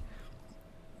think...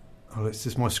 Oh, it's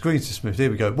just my screen's just moved. Here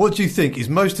we go. What do you think is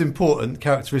most important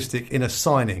characteristic in a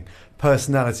signing,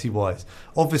 personality-wise?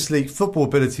 Obviously, football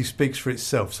ability speaks for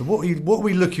itself. So what are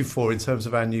we looking for in terms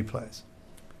of our new players?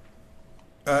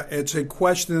 It's a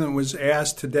question that was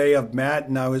asked today of Matt,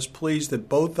 and I was pleased that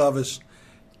both of us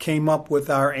came up with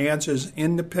our answers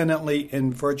independently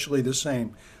and virtually the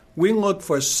same. We look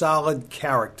for solid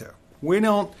character. We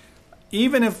don't,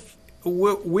 even if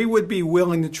we would be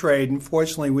willing to trade,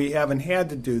 unfortunately we haven't had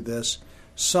to do this,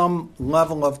 some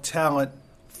level of talent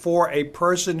for a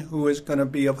person who is going to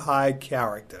be of high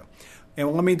character.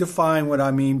 And let me define what I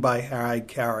mean by high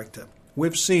character.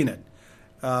 We've seen it.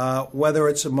 Whether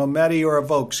it's a Mometti or a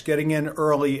Vokes, getting in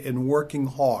early and working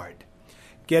hard.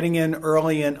 Getting in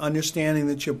early and understanding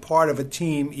that you're part of a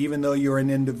team even though you're an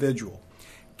individual.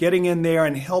 Getting in there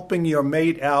and helping your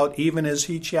mate out even as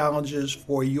he challenges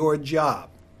for your job.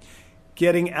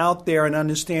 Getting out there and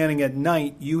understanding at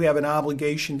night you have an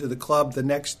obligation to the club the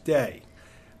next day.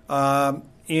 And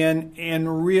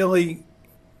really,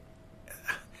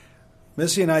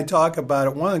 Missy and I talk about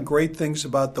it. One of the great things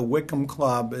about the Wickham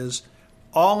Club is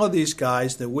all of these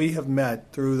guys that we have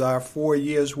met through our 4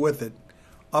 years with it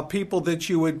are people that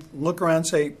you would look around and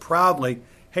say proudly,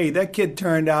 hey, that kid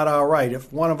turned out all right.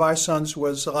 If one of our sons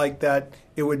was like that,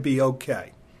 it would be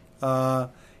okay.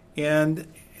 And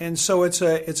so it's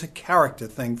a character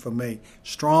thing for me.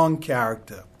 Strong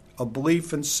character, a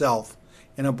belief in self,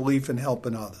 and a belief in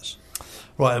helping others.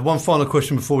 Right, one final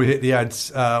question before we hit the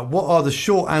ads. What are the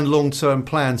short and long-term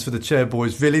plans for the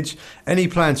Chairboys Village? Any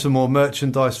plans for more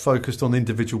merchandise focused on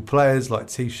individual players like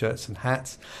T-shirts and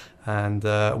hats? And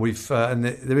and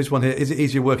there is one here. Is it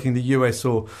easier working in the US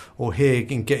or here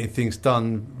in getting things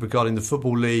done regarding the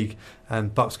Football League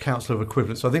and Bucks Council of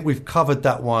Equivalents? So I think we've covered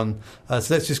that one.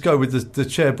 So let's just go with the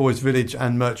Chairboys Village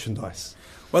and merchandise.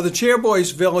 Well, the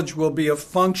Chairboys Village will be a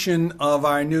function of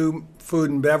our new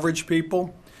food and beverage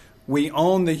people. We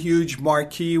own the huge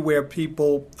marquee where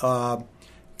people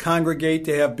congregate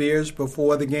to have beers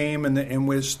before the game, and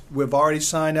we've already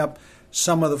signed up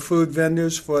some of the food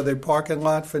vendors for the parking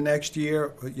lot for next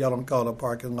year. Y'all don't call it a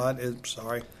parking lot.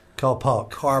 Sorry. Car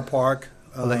park. Car park.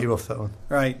 I'll let you off that one.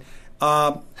 Right.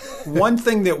 One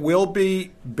thing that will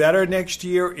be better next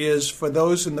year is for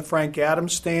those in the Frank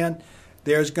Adams stand,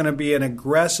 there's going to be an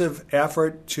aggressive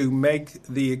effort to make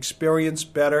the experience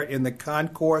better in the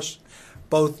concourse,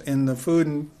 both in the food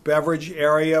and beverage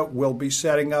area. We'll be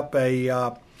setting up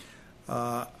a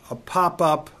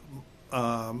pop-up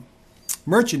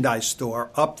merchandise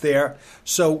store up there.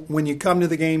 So when you come to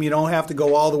the game, you don't have to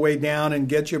go all the way down and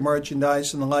get your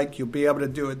merchandise and the like. You'll be able to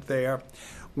do it there.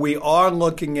 We are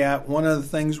looking at one of the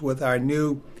things with our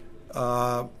new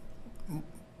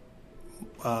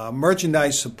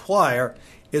merchandise supplier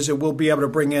is that we'll be able to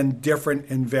bring in different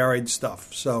and varied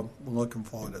stuff. So we're looking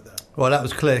forward to that. Well, that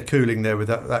was Claire Cooling there with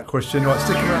that question. Right,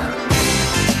 stick around.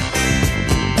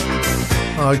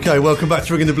 Okay, welcome back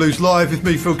to Ringing the Blues Live with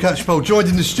me, Phil Catchpole, joined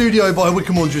in the studio by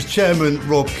Wickham Wanderers chairman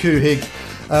Rob Couhig.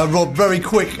 Rob, very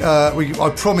quick,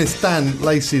 I promised Dan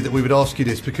Lacey that we would ask you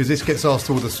this because this gets asked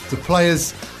to all the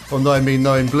players on No Mean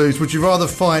No in Blues. Would you rather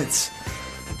fight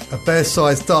a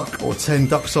bear-sized duck or 10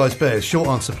 duck-sized bears? Short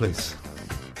answer, please.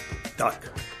 Duck.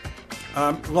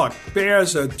 Look,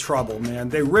 bears are trouble, man.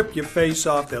 They rip your face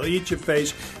off. They'll eat your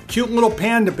face. Cute little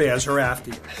panda bears are after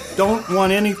you. Don't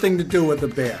want anything to do with a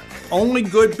bear. Only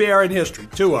good bear in history.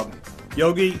 2 of them.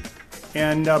 Yogi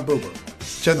and Boo-Boo.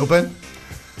 Gentle Ben?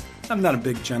 I'm not a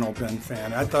big Gentle Ben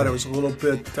fan. I thought it was a little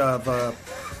bit of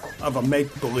a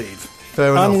make-believe.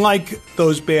 Fair enough. Unlike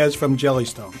those bears from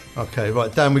Jellystone. Okay,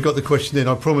 right. Dan, we got the question in.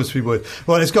 I promised we would.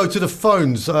 Right, let's go to the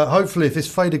phones. Hopefully, if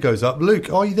this fader goes up. Luke,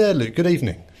 are you there, Luke? Good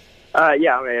evening.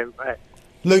 Yeah, I'm here.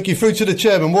 Luke, you're through to the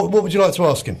chairman. What would you like to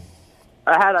ask him?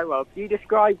 Hello, Rob. You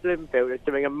described Bloomfield as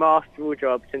doing a masterful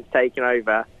job since taking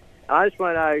over. And I just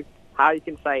want to know how you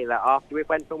can say that after we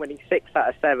went from winning 6 out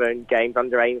of 7 games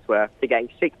under Ainsworth to getting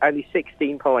only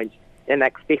 16 points in the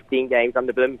next 15 games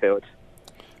under Bloomfield.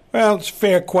 Well, it's a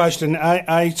fair question.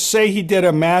 I say he did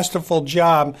a masterful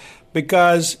job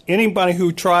because anybody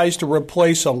who tries to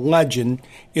replace a legend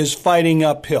is fighting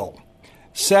uphill.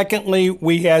 Secondly,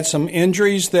 we had some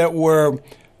injuries that were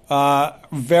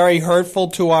very hurtful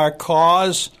to our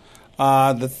cause.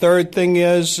 The third thing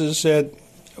is that,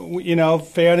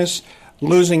 fairness,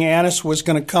 losing Annis was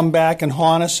going to come back and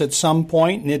haunt us at some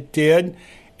point, and it did.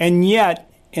 And yet,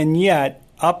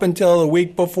 up until the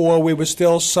week before, we were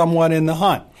still somewhat in the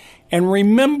hunt. And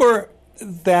remember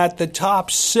that the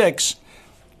top 6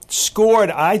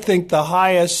 scored, I think, the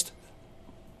highest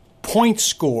point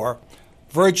score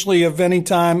virtually of any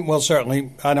time. Well,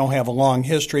 certainly I don't have a long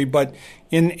history, but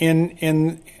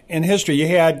in history, you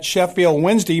had Sheffield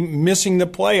Wednesday missing the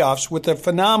playoffs with a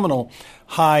phenomenal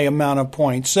high amount of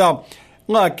points. So,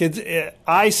 look,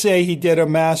 I say he did a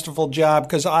masterful job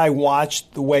because I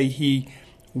watched the way he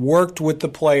worked with the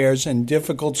players in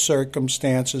difficult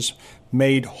circumstances,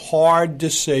 made hard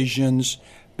decisions,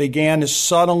 began to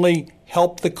subtly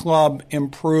help the club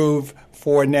improve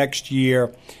for next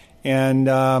year. And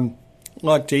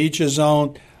look, to each his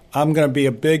own. I'm going to be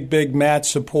a big Matt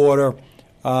supporter,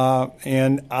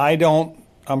 and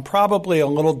I'm probably a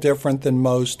little different than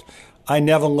most. I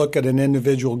never look at an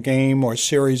individual game or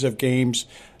series of games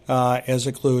as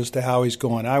a clue as to how he's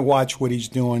going. I watch what he's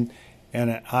doing,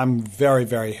 and I'm very,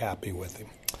 very happy with him.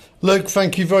 Luke,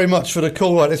 thank you very much for the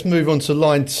call. Right, let's move on to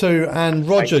line 2. And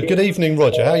Roger, good evening,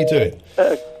 Roger. How are you doing?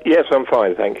 Yes, I'm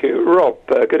fine, thank you. Rob,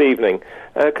 good evening.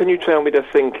 Can you tell me the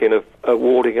thinking of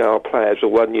awarding our players a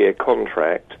 1-year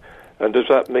contract? And does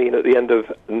that mean at the end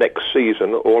of next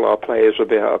season, all our players will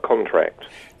be out of contract?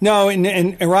 No,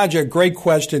 and Roger, great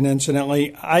question,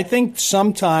 incidentally. I think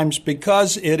sometimes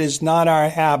because it is not our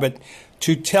habit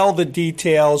to tell the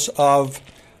details of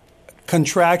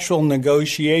contractual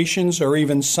negotiations or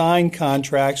even sign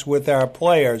contracts with our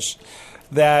players,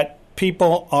 that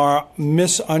people are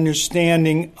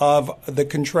misunderstanding of the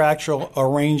contractual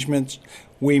arrangements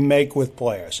we make with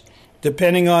players.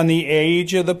 Depending on the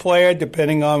age of the player,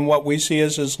 depending on what we see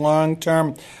as his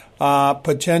long-term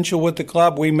potential with the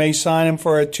club, we may sign him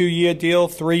for a 2-year deal,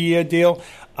 3-year deal.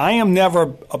 I am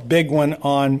never a big one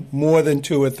on more than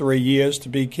 2 or 3 years, to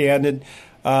be candid.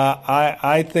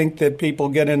 I think that people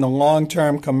get into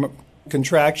long-term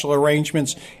contractual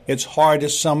arrangements. It's hard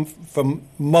for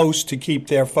most to keep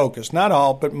their focus. Not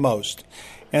all, but most.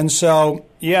 And so,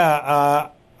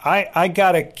 I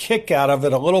got a kick out of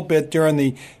it a little bit during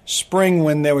the spring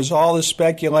when there was all this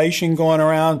speculation going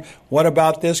around. What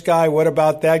about this guy? What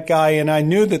about that guy? And I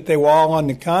knew that they were all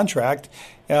under contract.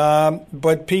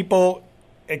 But people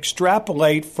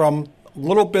extrapolate from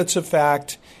little bits of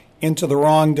fact into the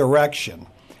wrong direction.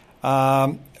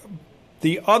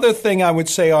 The other thing I would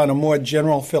say on a more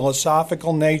general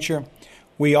philosophical nature,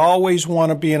 we always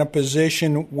want to be in a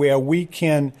position where we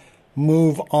can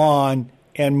move on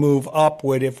and move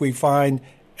upward if we find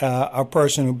a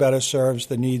person who better serves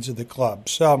the needs of the club.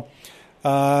 So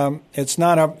it's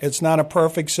not a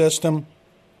perfect system,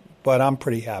 but I'm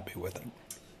pretty happy with it.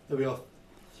 There we are.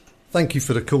 Thank you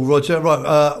for the call, Roger.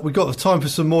 Right, we've got time for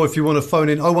some more if you want to phone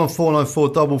in.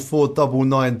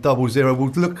 01494449900. We'll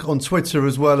look on Twitter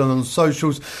as well and on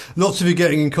socials. Lots of you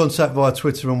getting in contact via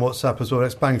Twitter and WhatsApp as well.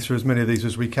 Let's bang through as many of these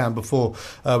as we can before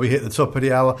we hit the top of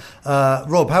the hour.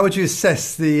 Rob, how would you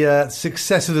assess the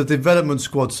success of the development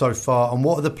squad so far, and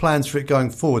what are the plans for it going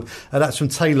forward? That's from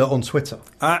Taylor on Twitter.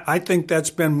 I think that's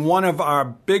been one of our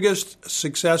biggest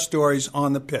success stories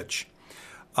on the pitch.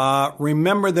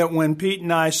 Remember that when Pete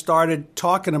and I started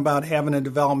talking about having a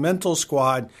developmental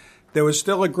squad, there was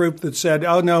still a group that said,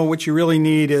 oh, no, what you really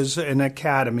need is an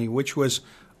academy, which was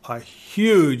a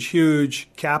huge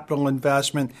capital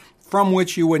investment from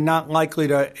which you were not likely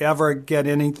to ever get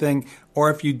anything,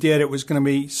 or if you did, it was going to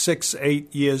be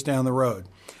 6-8 years down the road.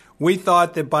 We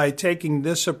thought that by taking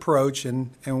this approach, and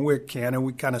we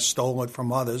kind of stole it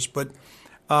from others, but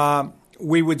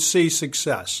we would see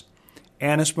success.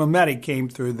 Anis Mehmeti came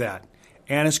through that.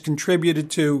 Anis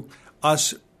contributed to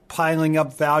us piling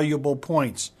up valuable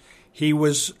points.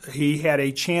 He had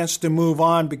a chance to move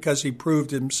on because he proved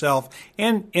himself.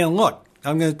 And look,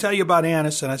 I'm going to tell you about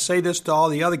Anis, and I say this to all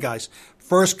the other guys.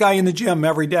 First guy in the gym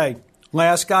every day,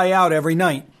 last guy out every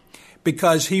night,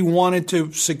 because he wanted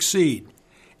to succeed.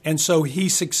 And so he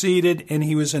succeeded, and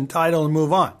he was entitled to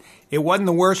move on. It wasn't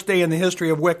the worst day in the history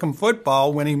of Wickham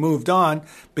football when he moved on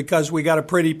because we got a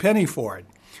pretty penny for it.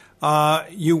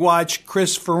 You watch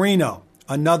Chris Farino,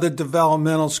 another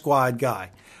developmental squad guy.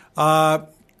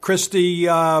 Christy,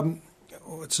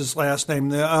 what's his last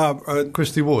name?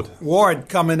 Christy Ward. Ward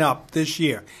coming up this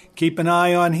year. Keep an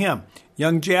eye on him.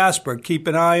 Young Jasper, keep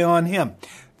an eye on him.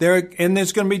 And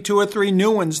there's going to be 2 or 3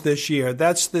 new ones this year.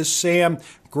 That's the Sam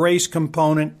Grace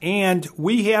component. And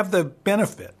we have the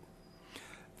benefit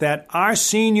that our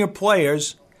senior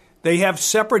players, they have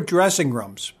separate dressing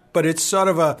rooms, but it's sort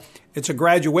of a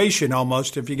graduation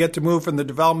almost if you get to move from the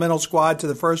developmental squad to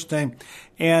the first team.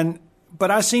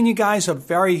 But our senior guys are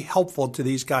very helpful to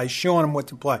these guys, showing them what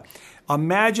to play.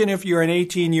 Imagine if you're an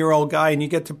 18-year-old guy and you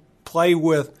get to play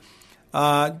with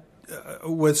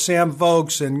Sam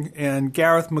Vokes and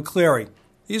Gareth McCleary.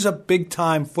 These are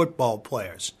big-time football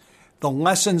players. The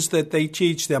lessons that they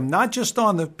teach them, not just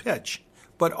on the pitch,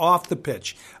 but off the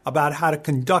pitch, about how to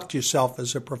conduct yourself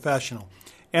as a professional.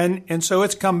 And so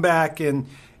it's come back and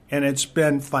it's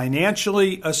been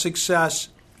financially a success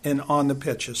and on the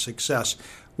pitch a success.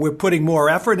 We're putting more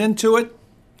effort into it.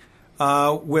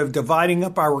 We're dividing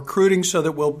up our recruiting so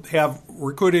that we'll have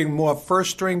recruiting more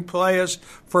first-string players,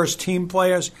 first-team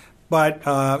players. But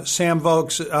Sam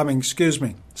Grace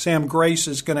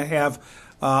is going to have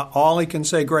all he can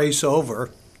say grace over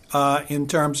in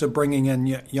terms of bringing in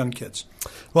young kids.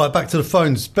 Right, back to the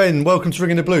phones. Ben, welcome to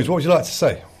Ringing the Blues. What would you like to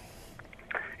say?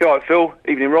 Yeah, all right, Phil.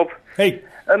 Evening, Rob. Hey.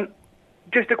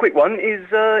 Just a quick one. Is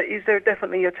there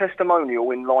definitely a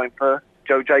testimonial in line for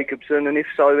Joe Jacobson? And if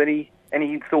so, any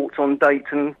thoughts on dates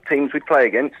and teams we'd play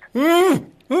against?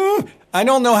 I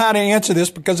don't know how to answer this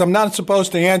because I'm not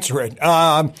supposed to answer it.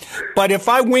 But if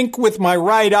I wink with my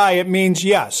right eye, it means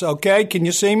yes. Okay? Can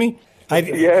you see me?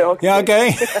 Yeah,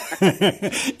 okay.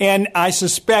 And I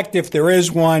suspect if there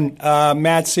is one,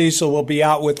 Matt Cecil will be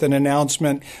out with an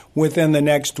announcement within the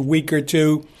next week or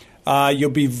two. You'll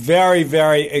be very,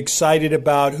 very excited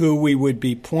about who we would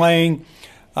be playing.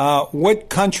 What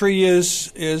country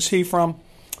is he from?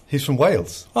 He's from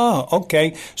Wales. Oh,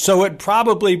 okay. So it'd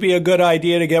probably be a good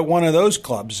idea to get one of those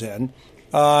clubs in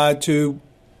to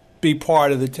be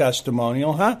part of the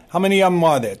testimonial, huh? How many of them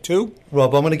are there? 2?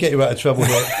 Rob, I'm going to get you out of trouble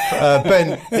here.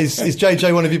 Ben, is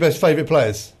JJ one of your best favourite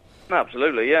players?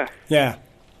 Absolutely, yeah. Yeah.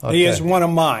 Okay. He is one of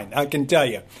mine, I can tell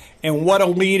you. And what a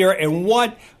leader and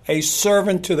what a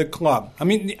servant to the club. I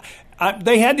mean,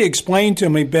 they had to explain to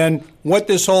me, Ben, what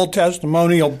this whole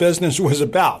testimonial business was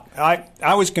about.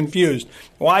 I was confused.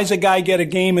 Why does a guy get a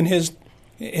game in his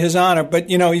honor? But,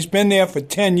 he's been there for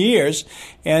 10 years,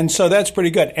 and so that's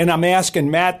pretty good. And I'm asking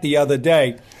Matt the other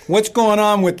day, what's going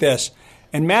on with this?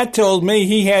 And Matt told me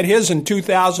he had his in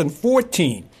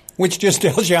 2014, which just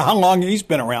tells you how long he's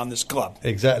been around this club.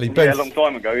 Exactly. Ben, yeah, a long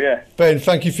time ago, yeah. Ben,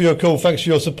 thank you for your call. Thanks for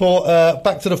your support.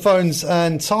 Back to the phones.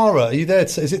 And Tara, are you there?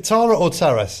 Is it Tara or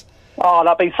Taras? Oh,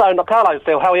 that'd be so. Hello,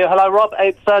 Phil. How are you? Hello, Rob.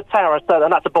 It's Tara,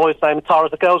 and that's a boy's name.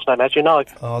 Tara's a girl's name, as you know.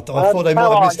 Oh, I thought they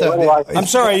might have missed out. Anyway? I'm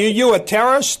sorry, are you a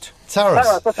terrorist?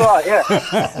 Taras. That's right, yeah.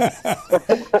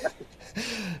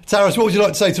 Taras, what would you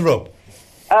like to say to Rob?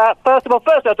 First of all,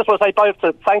 I just want to say both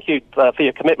thank you for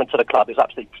your commitment to the club. It's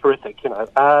absolutely terrific,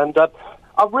 And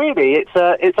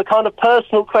it's a kind of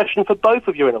personal question for both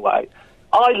of you in a way.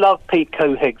 I love Pete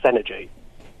Cohig's energy.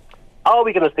 Are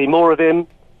we going to see more of him?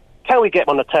 Can we get him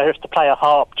on the terrace to play a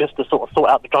harp just to sort of sort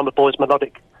out the drummer boys'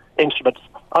 melodic instruments?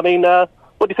 I mean, what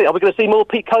do you think? Are we going to see more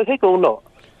Pete Cohig or not?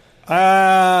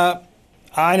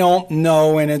 I don't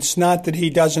know, and it's not that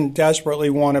he doesn't desperately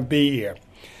want to be here.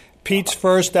 Pete's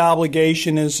first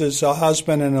obligation is as a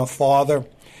husband and a father.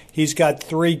 He's got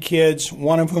 3 kids,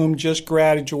 one of whom just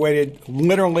graduated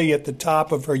literally at the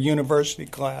top of her university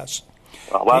class.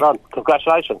 Oh, well done.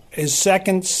 Congratulations. His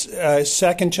second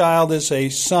child is a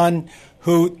son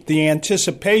who the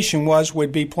anticipation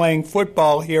would be playing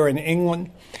football here in England.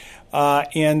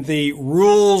 And the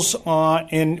rules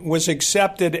was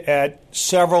accepted at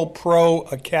several pro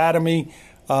academy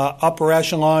upper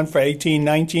echelon for 18,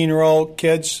 19-year-old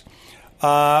kids,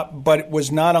 but it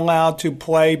was not allowed to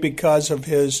play because of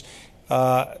his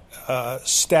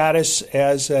status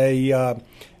as a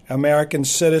American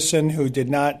citizen who did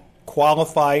not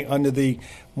qualify under the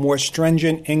more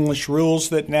stringent English rules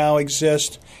that now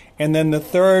exist. And then the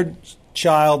third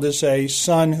child is a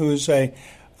son who's a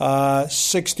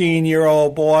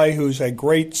 16-year-old boy who's a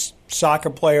great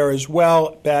soccer player as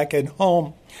well back at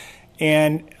home,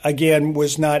 and again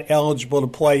was not eligible to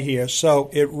play here.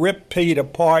 So it ripped Pete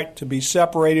apart to be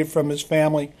separated from his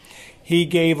family. He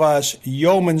gave us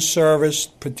yeoman service,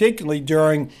 particularly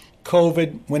during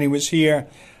COVID when he was here.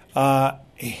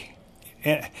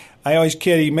 I always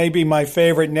kid, he may be my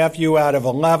favorite nephew out of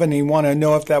 11. He wanted to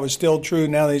know if that was still true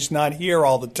now that he's not here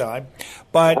all the time.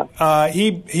 But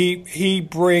he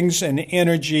brings an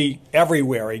energy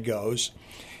everywhere he goes.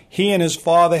 He and his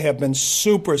father have been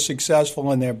super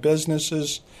successful in their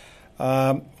businesses.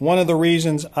 One of the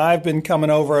reasons I've been coming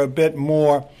over a bit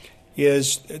more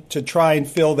is to try and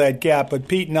fill that gap. But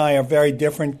Pete and I are very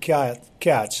different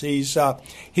cats. He's got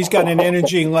an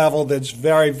energy level that's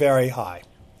very, very high.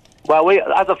 Well,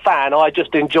 as a fan, I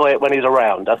just enjoy it when he's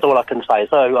around. That's all I can say.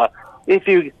 So if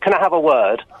you can have a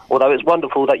word, although it's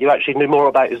wonderful that you actually knew more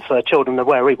about his children than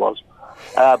where he was,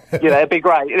 it'd be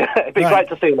great. It'd be great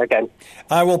to see him again.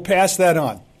 I will pass that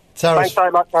on. Thanks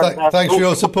very much. Thanks for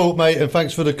your support, mate, and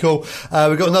thanks for the call.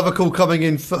 We've got another call coming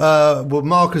in.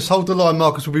 Marcus, hold the line.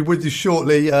 Marcus will be with you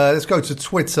shortly. Let's go to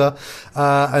Twitter.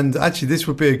 And actually, this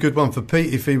would be a good one for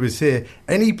Pete if he was here.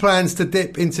 Any plans to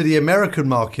dip into the American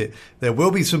market? There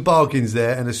will be some bargains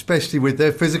there, and especially with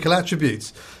their physical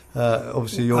attributes.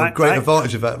 Obviously, you're a great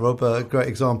advantage of that, Rob. A great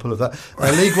example of that.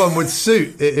 League One would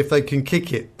suit if they can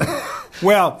kick it.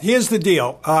 Well, here's the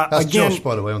deal. That's again, Josh,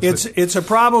 by the way. It's a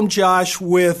problem, Josh,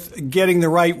 with getting the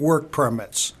right work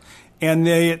permits. And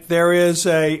there is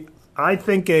I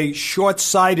think, a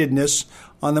short-sightedness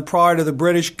on the part of the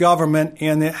British government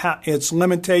and its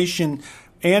limitation,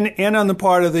 and on the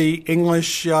part of the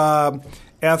English FA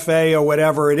or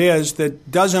whatever it is, that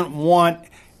doesn't want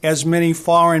as many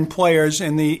foreign players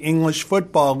in the English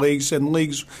football leagues and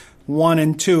Leagues 1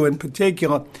 and 2 in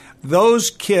particular.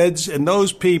 Those kids and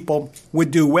those people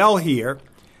would do well here.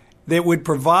 That would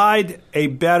provide a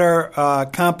better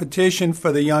competition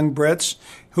for the young Brits,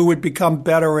 who would become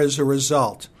better as a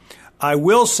result. I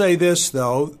will say this,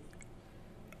 though,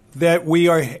 that we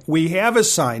have a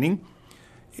signing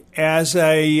as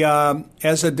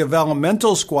a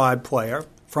developmental squad player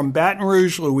from Baton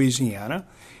Rouge, Louisiana.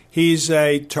 He's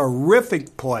a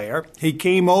terrific player. He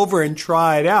came over and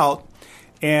tried out.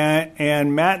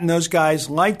 And Matt and those guys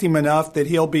liked him enough that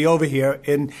he'll be over here,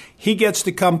 and he gets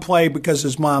to come play because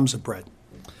his mom's a Brit.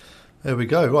 There we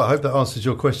go. Well, I hope that answers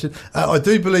your question. I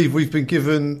do believe we've been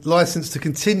given license to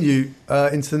continue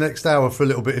into the next hour for a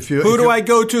little bit. Who do I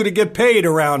go to get paid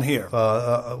around here?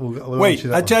 We'll Wait,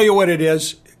 I tell you what it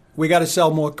is. We got to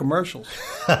sell more commercials.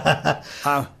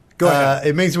 Go ahead.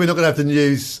 It means we're not going to have the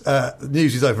news.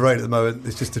 News is overrated at the moment.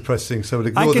 It's just depressing. So we'll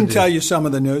ignore I can tell you some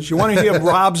of the news. You want to hear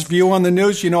Rob's view on the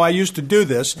news? You know, I used to do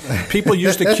this. People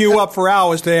used to queue up for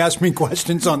hours to ask me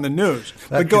questions on the news.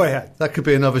 But go ahead. That could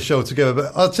be another show together.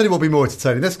 But I'll tell you what will be more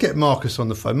entertaining. Let's get Marcus on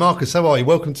the phone. Marcus, how are you?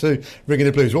 Welcome to Ringing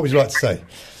the Blues. What would you like to say?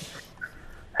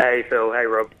 Hey, Phil. Hey,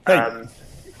 Rob. Hey.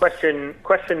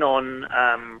 Question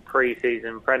on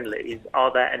pre-season friendlies.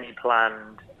 Are there any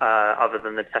planned other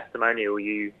than the testimonial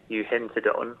you hinted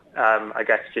on? I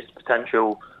guess just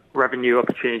potential revenue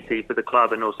opportunity for the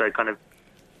club, and also kind of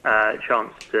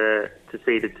chance to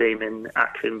see the team in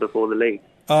action before the league.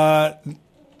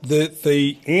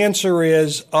 The answer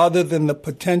is, other than the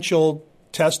potential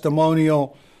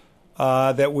testimonial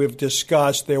that we've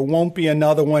discussed, there won't be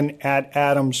another one at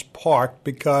Adams Park,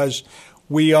 because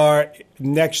we are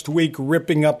next week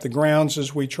ripping up the grounds,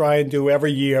 as we try and do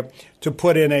every year, to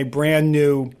put in a brand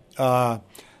new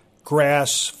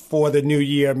grass for the new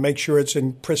year, make sure it's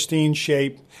in pristine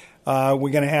shape. We're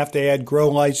going to have to add grow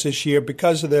lights this year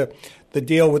because of the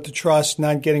deal with the trust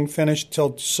not getting finished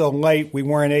till so late. We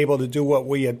weren't able to do what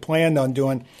we had planned on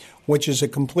doing, which is a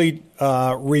complete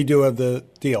redo of the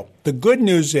deal. The good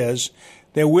news is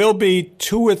there will be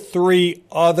 2 or 3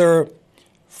 other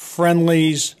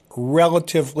friendlies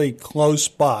relatively close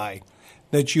by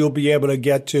that you'll be able to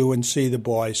get to and see the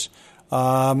boys.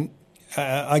 I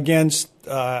guess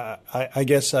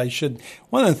I should.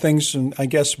 One of the things, and I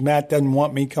guess Matt doesn't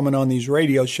want me coming on these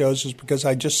radio shows, is because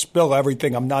I just spill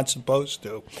everything I'm not supposed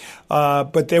to.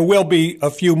 But there will be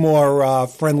a few more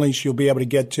friendlies you'll be able to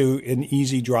get to in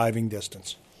easy driving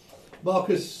distance.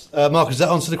 Marcus, does that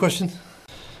answer the question?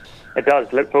 It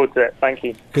does. Look forward to it. Thank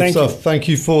you. Good stuff. Thank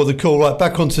you for the call. Right,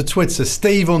 back onto Twitter.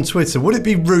 Steve on Twitter. Would it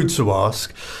be rude to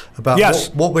ask about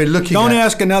what we're looking at? Don't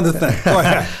ask another thing. Go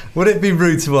ahead. Would it be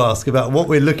rude to ask about what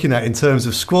we're looking at in terms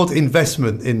of squad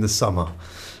investment in the summer?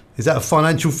 Is that a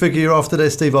financial figure after there,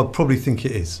 Steve? I probably think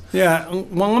it is. Yeah.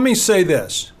 Well, let me say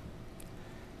this.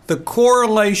 The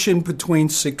correlation between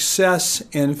success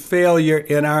and failure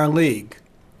in our league,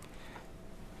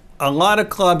 a lot of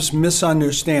clubs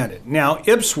misunderstand it. Now,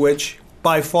 Ipswich,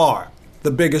 by far, the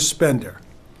biggest spender,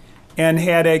 and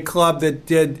had a club that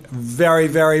did very,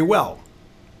 very well.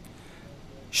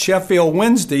 Sheffield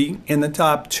Wednesday, in the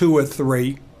top 2 or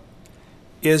 3,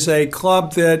 is a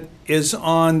club that is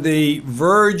on the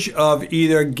verge of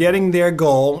either getting their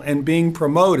goal and being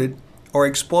promoted or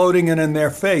exploding it in their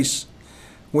face,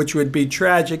 which would be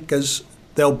tragic because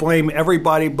they'll blame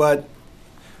everybody but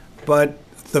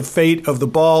the fate of the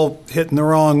ball hitting the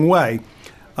wrong way.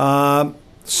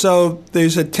 So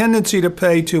there's a tendency to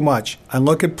pay too much. I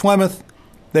look at Plymouth.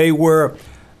 They were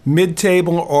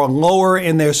mid-table or lower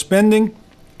in their spending,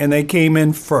 and they came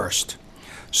in first.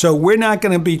 So we're not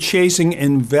going to be chasing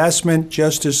investment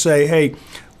just to say, hey,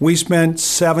 we spent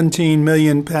 17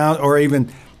 million pounds or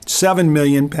even 7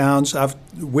 million pounds.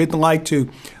 We'd like to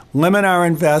limit our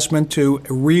investment to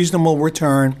a reasonable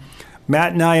return.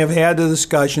 Matt and I have had the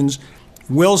discussions.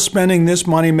 Will spending this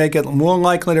money make it more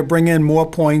likely to bring in more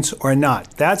points or not?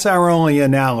 That's our only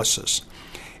analysis.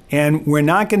 And we're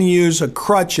not going to use a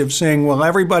crutch of saying, well,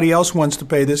 everybody else wants to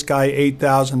pay this guy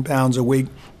 £8,000 a week,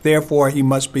 therefore he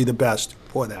must be the best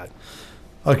for that.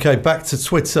 Okay, back to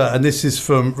Twitter, and this is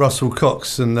from Russell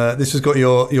Cox, and this has got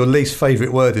your least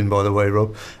favourite word in, by the way,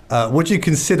 Rob. Would you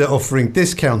consider offering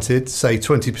discounted, say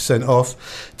 20% off,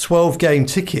 12-game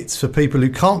tickets for people who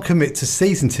can't commit to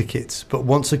season tickets but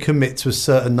want to commit to a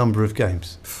certain number of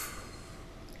games?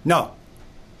 No.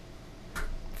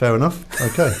 Fair enough.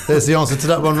 Okay, there's the answer to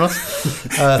that one,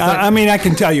 Russ. I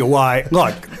can tell you why.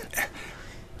 Look,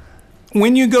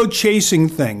 when you go chasing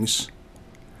things,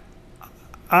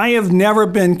 I have never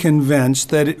been convinced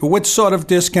that what sort of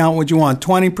discount would you want?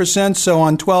 20%, so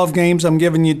on 12 games I'm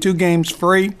giving you 2 games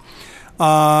free?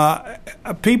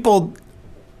 People,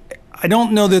 I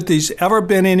don't know that there's ever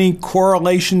been any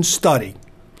correlation study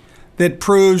that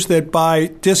proves that by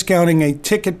discounting a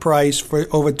ticket price for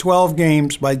over 12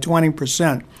 games by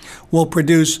 20% will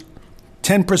produce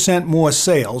 10% more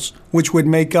sales, which would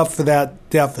make up for that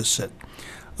deficit.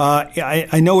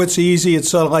 I know it's easy. It's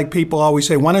sort of like people always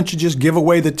say, why don't you just give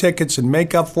away the tickets and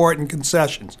make up for it in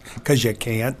concessions? Because you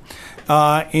can't.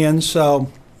 And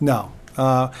so, no.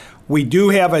 We do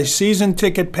have a season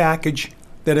ticket package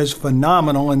that is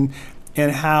phenomenal and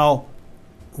how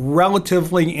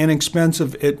relatively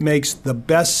inexpensive it makes the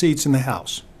best seats in the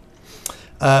house.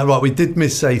 Right, we did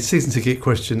miss a season ticket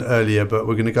question earlier, but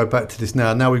we're going to go back to this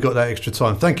now. Now we've got that extra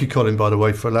time. Thank you, Colin, by the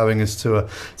way, for allowing us to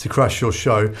crash your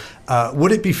show.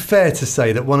 Would it be fair to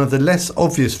say that one of the less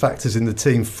obvious factors in the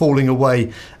team falling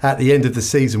away at the end of the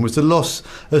season was the loss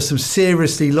of some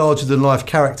seriously larger-than-life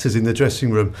characters in the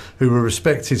dressing room who were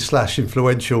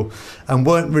respected/influential and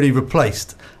weren't really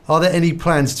replaced? Are there any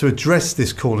plans to address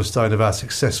this cornerstone of our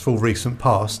successful recent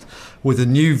past with a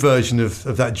new version of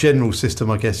that general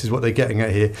system, I guess, is what they're getting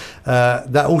at here,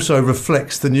 that also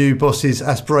reflects the new boss's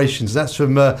aspirations? That's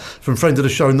from friend of the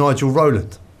show, Nigel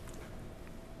Rowland.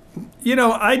 You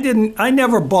know, I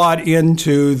never bought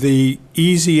into the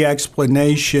easy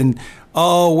explanation,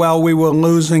 oh, well, we were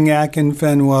losing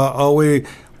Akinfenwa, oh,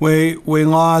 we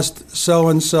lost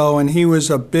so-and-so, and he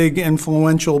was a big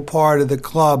influential part of the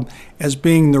club as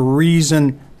being the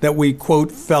reason that we,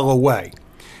 quote, fell away.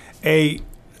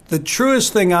 The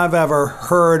truest thing I've ever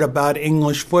heard about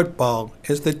English football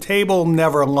is the table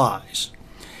never lies.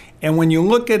 And when you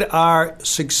look at our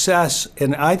success,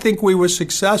 and I think we were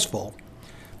successful,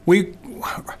 we,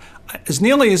 as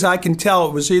nearly as I can tell,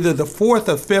 it was either the 4th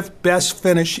or 5th best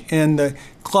finish in the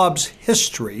club's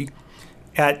history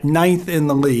at 9th in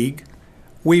the league.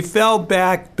 We fell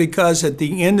back because at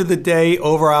the end of the day,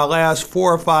 over our last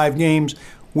 4 or 5 games,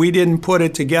 we didn't put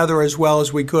it together as well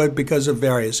as we could because of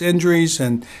various injuries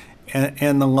and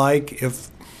the like. If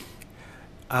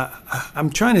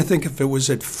I'm trying to think if it was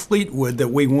at Fleetwood that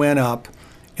we went up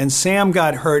and Sam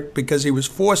got hurt because he was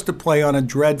forced to play on a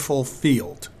dreadful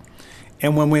field.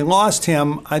 And when we lost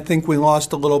him, I think we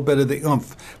lost a little bit of the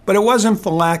oomph. But it wasn't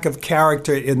for lack of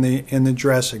character in the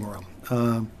dressing room,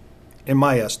 in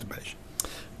my estimation.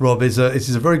 Rob, this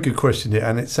is a very good question here,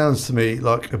 and it sounds to me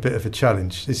like a bit of a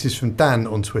challenge. This is from Dan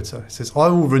on Twitter. It says, I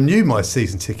will renew my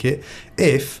season ticket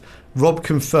if Rob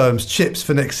confirms chips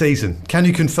for next season. Can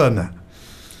you confirm that?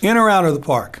 In or out of the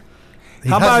park?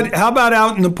 How about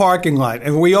out in the parking lot?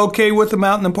 Are we okay with them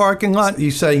out in the parking lot? You're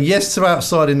saying yes to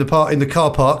outside in the car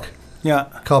park? Yeah.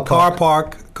 Car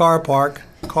park. But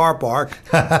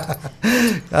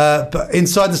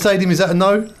inside the stadium, is that a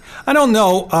no? I don't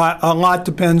know. A lot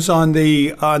depends on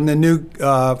the new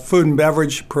food and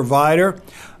beverage provider.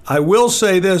 I will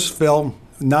say this, Phil,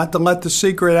 not to let the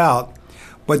secret out,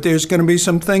 but there's going to be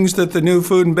some things that the new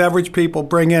food and beverage people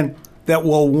bring in that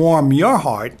will warm your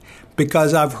heart,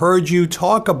 because I've heard you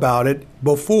talk about it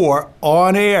before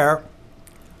on air.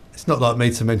 It's not like me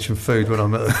to mention food when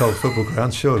I'm at the Cold Football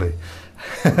Ground, surely.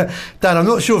 Dan, I'm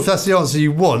not sure if that's the answer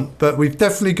you want, but we've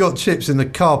definitely got chips in the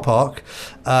car park.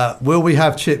 Will we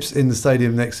have chips in the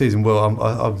stadium next season? Well,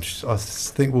 I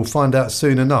think we'll find out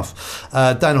soon enough.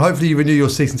 Dan, hopefully you renew your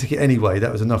season ticket anyway.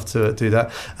 That was enough to do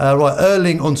that. Right,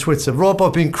 Erling on Twitter. Rob,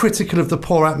 I've been critical of the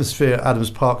poor atmosphere at Adams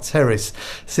Park Terrace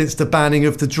since the banning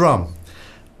of the drum.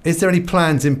 Is there any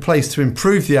plans in place to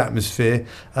improve the atmosphere?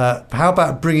 How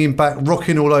about bringing back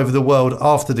Rocking All Over the World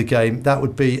after the game? That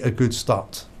would be a good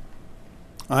start.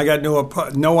 I got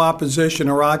no opposition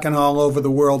to rocking all over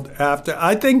the world after.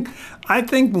 I think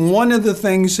one of the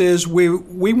things is we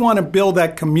want to build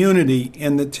that community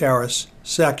in the terrace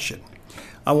section.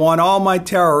 I want all my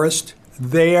terrorists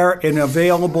there and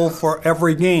available for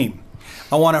every game.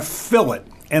 I want to fill it.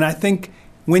 And I think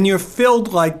when you're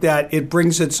filled like that, it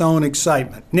brings its own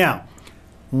excitement. Now,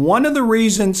 one of the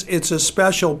reasons it's a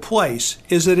special place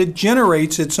is that it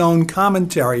generates its own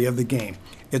commentary of the game.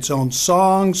 Its own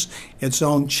songs, its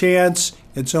own chants,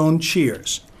 its own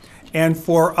cheers. And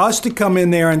for us to come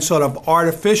in there and sort of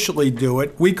artificially do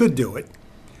it, we could do it,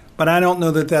 but I don't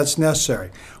know that that's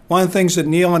necessary. One of the things that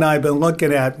Neil and I have been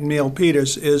looking at, Neil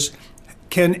Peters, is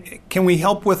can we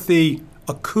help with the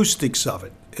acoustics of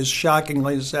it, as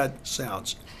shockingly as that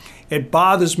sounds. It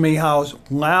bothers me how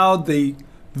loud the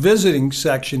visiting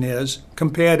section is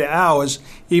compared to ours,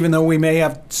 even though we may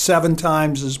have 7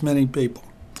 times as many people.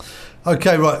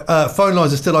 Okay, right. Phone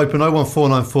lines are still open.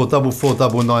 01494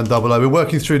 449900. We're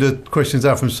working through the questions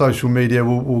out from social media.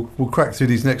 We'll crack through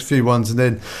these next few ones, and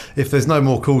then if there's no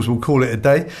more calls, we'll call it a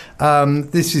day.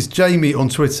 This is Jamie on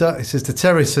Twitter. It says the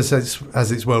terrace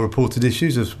has its well-reported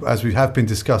issues, as we have been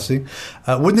discussing.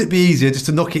 Wouldn't it be easier just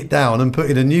to knock it down and put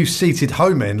in a new seated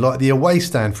home end, like the away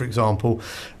stand, for example?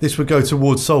 This would go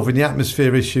towards solving the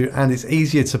atmosphere issue, and it's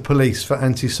easier to police for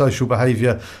antisocial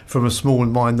behaviour from a small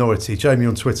minority. Jamie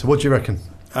on Twitter, what do you reckon?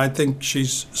 I think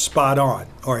she's spot on,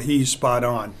 or he's spot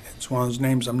on. It's one of those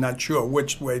names I'm not sure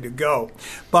which way to go.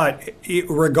 But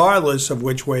regardless of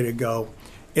which way to go,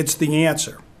 it's the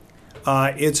answer.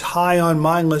 It's high on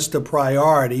my list of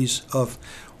priorities of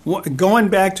going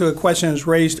back to a question that was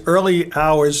raised early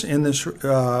hours in this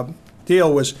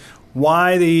deal was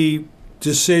why the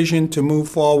decision to move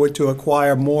forward to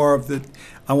acquire more of the,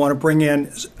 I want to bring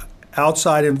in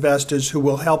outside investors who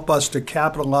will help us to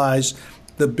capitalize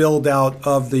the build out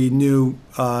of the new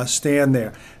stand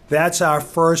there. That's our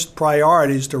first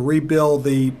priority, is to rebuild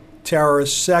the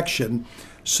terrace section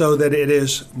so that it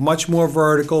is much more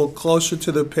vertical, closer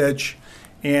to the pitch,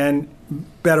 and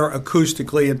better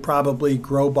acoustically, and probably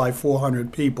grow by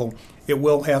 400 people. It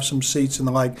will have some seats and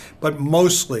the like, but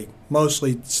mostly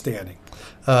standing.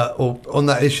 On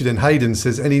that issue then, Hayden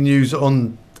says, any news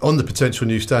on the potential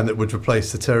new stand that would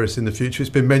replace the terrace in the future?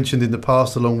 It's been mentioned in the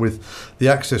past, along with the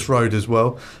access road as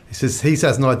well. He says he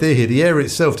has an idea here. The area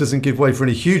itself doesn't give way for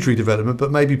any huge redevelopment,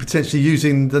 but maybe potentially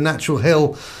using the natural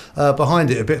hill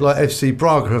behind it, a bit like FC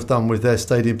Braga have done with their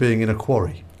stadium being in a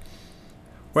quarry.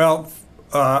 Well,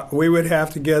 we would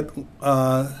have to get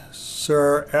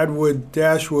Sir Edward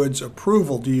Dashwood's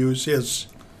approval to use his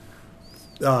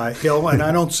hill, and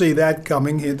I don't see that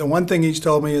coming. The one thing he's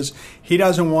told me is he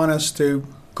doesn't want us to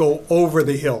go over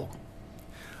the hill.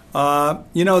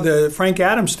 The Frank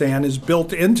Adams stand is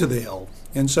built into the hill,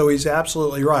 and so he's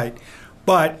absolutely right.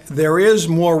 But there is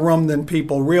more room than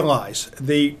people realize.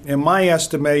 In my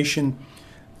estimation,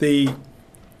 the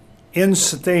in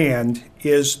stand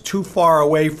is too far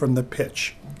away from the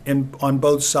pitch on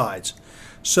both sides.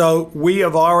 So we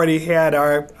have already had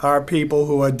our people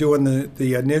who are doing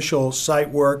the initial site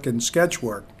work and sketch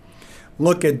work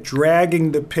look at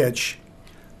dragging the pitch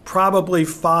probably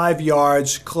 5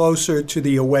 yards closer to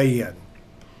the away end,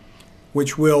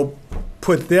 which will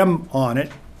put them on it,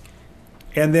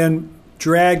 and then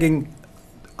dragging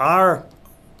our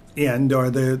end, or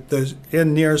the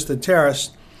end nearest the terrace,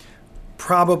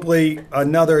 probably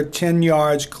another 10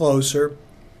 yards closer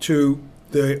to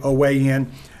the away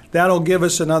end. That'll give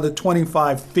us another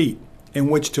 25 feet in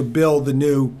which to build the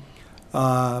new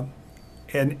an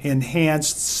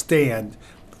enhanced stand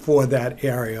for that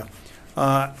area.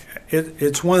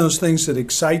 It's one of those things that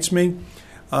excites me.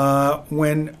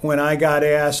 When I got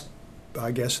asked,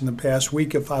 I guess in the past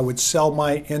week, if I would sell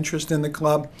my interest in the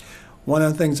club, one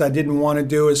of the things I didn't want to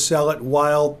do is sell it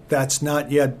while that's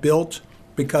not yet built,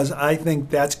 because I think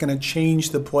that's going to change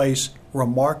the place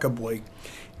remarkably.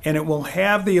 And it will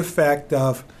have the effect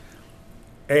of,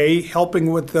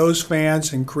 helping with those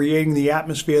fans and creating the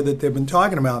atmosphere that they've been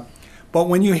talking about. But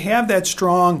when you have that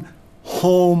strong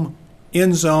home,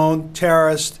 in zone,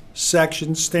 terraced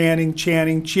section, standing,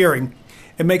 chanting, cheering,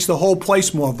 it makes the whole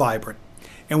place more vibrant.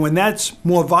 And when that's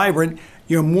more vibrant,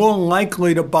 you're more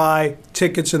likely to buy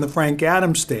tickets in the Frank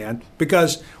Adams stand,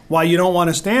 because while you don't want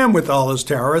to stand with all those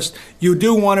terrorists, you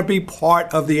do want to be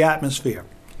part of the atmosphere.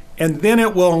 And then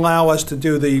it will allow us to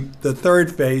do the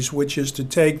third phase, which is to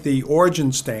take the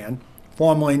Origin stand,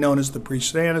 formerly known as the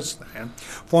Presana stand,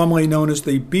 formerly known as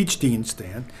the Beach Dean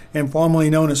stand, and formerly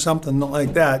known as something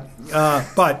like that.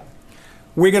 But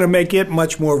we're going to make it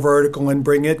much more vertical and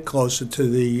bring it closer to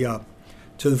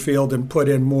the field and put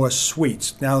in more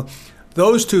suites. Now,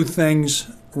 those two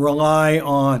things rely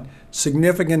on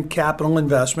significant capital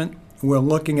investment. We're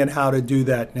looking at how to do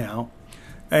that now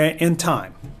in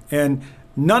time. And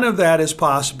none of that is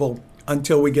possible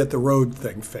until we get the road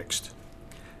thing fixed.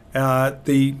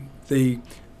 The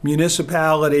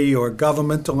municipality or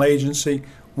governmental agency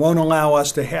won't allow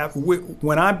us to have.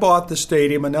 When I bought the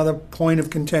stadium, another point of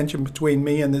contention between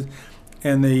me and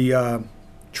the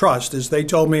trust is they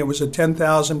told me it was a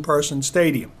 10,000 person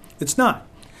stadium. It's not.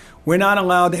 We're not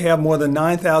allowed to have more than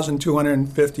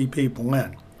 9,250 people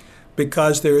in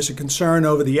because there is a concern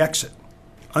over the exit.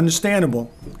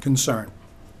 Understandable concern.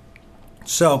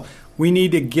 So we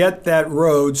need to get that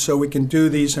road so we can do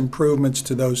these improvements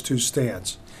to those two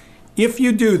stands. If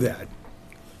you do that,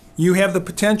 you have the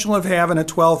potential of having a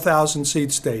 12,000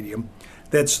 seat stadium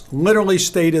that's literally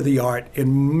state of the art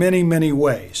in many, many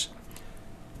ways.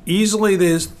 Easily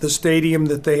there's the stadium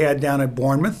that they had down at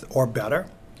Bournemouth or better,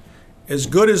 as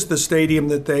good as the stadium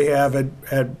that they have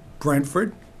at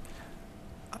Brentford.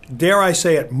 Dare I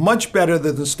say it, much better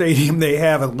than the stadium they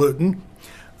have at Luton.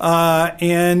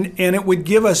 And it would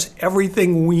give us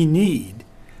everything we need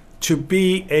to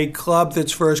be a club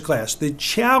that's first class. The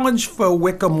challenge for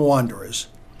Wycombe Wanderers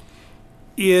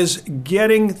is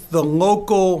getting the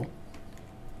local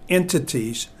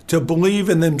entities to believe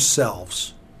in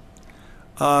themselves.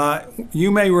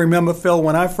 You may remember, Phil,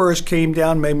 when I first came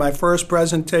down, made my first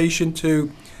presentation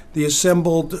to the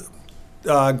assembled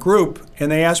group,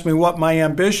 and they asked me what my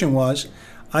ambition was.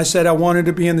 I said I wanted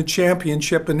to be in the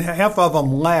championship, and half of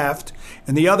them laughed,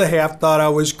 and the other half thought I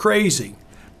was crazy.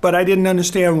 But I didn't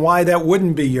understand why that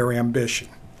wouldn't be your ambition.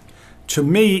 To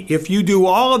me, if you do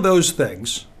all of those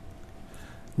things,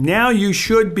 now you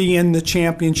should be in the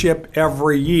championship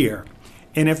every year.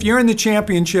 And if you're in the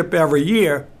championship every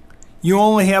year, you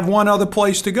only have one other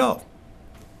place to go.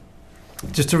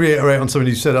 Just to reiterate on something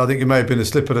you said, I think it may have been a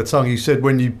slip of the tongue. You said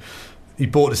when you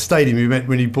bought the stadium, you meant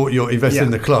when you bought your invested in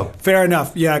the club. Fair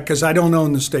enough, yeah, because I don't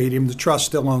own the stadium. The trust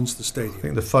still owns the stadium. I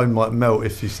think the phone might melt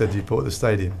if you said you bought the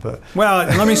stadium. But well,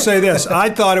 let me say this. I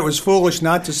thought it was foolish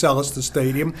not to sell us the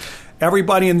stadium.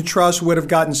 Everybody in the trust would have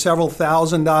gotten several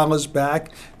 $1,000s back.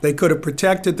 They could have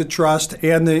protected the trust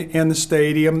and the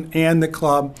stadium and the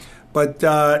club. But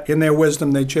in their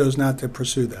wisdom, they chose not to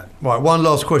pursue that. Right, one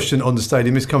last question on the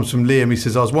stadium. This comes from Liam. He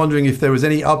says, I was wondering if there was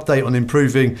any update on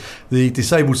improving the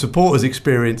disabled supporters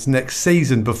experience next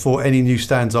season before any new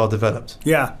stands are developed.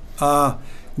 Yeah.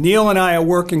 Neil and I are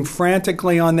working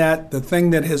frantically on that. The thing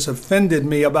that has offended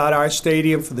me about our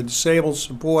stadium for the disabled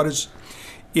supporters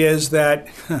is that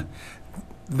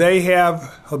they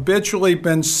have habitually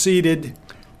been seated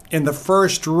in the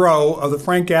first row of the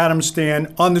Frank Adams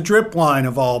stand on the drip line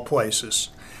of all places.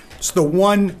 It's the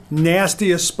one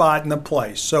nastiest spot in the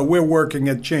place. So we're working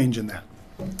at changing that.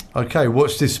 Okay,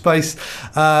 watch this space.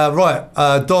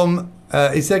 Dom,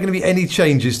 is there going to be any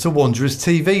changes to Wanderers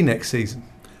TV next season?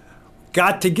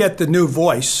 Got to get the new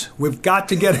voice. We've got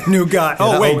to get a new guy.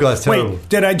 Old guy's terrible.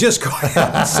 Did I just go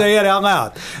ahead and say it out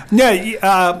loud?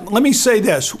 No, let me say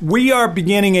this. We are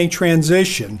beginning a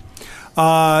transition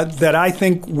that I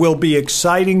think will be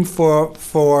exciting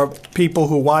for people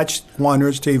who watch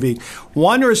Wanderers TV.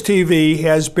 Wanderers TV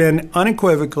has been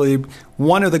unequivocally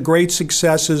one of the great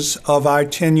successes of our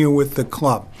tenure with the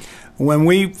club. When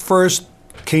we first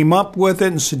came up with it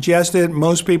and suggested it,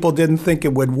 most people didn't think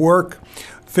it would work.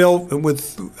 Phil,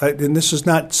 and this is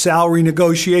not salary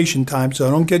negotiation time, so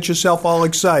don't get yourself all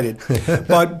excited.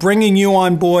 But bringing you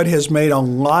on board has made a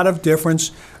lot of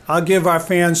difference. I'll give our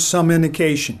fans some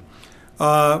indication.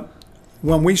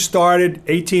 When we started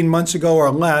 18 months ago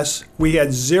or less, we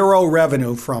had zero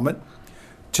revenue from it.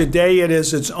 Today it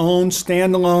is its own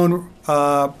standalone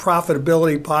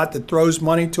profitability pot that throws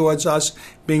money towards us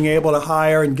being able to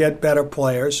hire and get better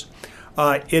players.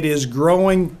 It is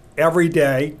growing every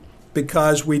day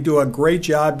because we do a great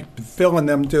job, Phil and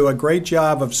them do a great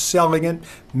job of selling it.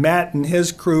 Matt and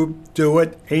his crew do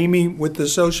it, Amy with the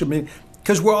social media,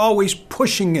 because we're always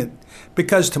pushing it.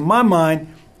 Because to my mind,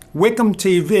 Wycombe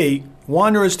TV,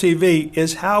 Wanderers TV,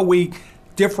 is how we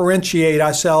differentiate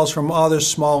ourselves from other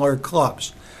smaller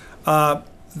clubs.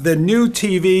 The new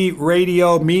TV,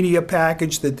 radio, media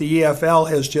package that the EFL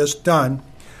has just done,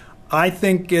 I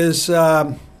think is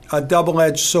a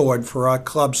double-edged sword for our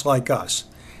clubs like us.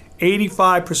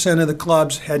 85% of the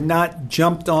clubs had not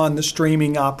jumped on the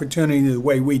streaming opportunity the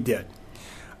way we did.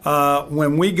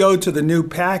 When we go to the new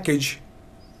package,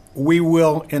 we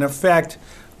will, in effect,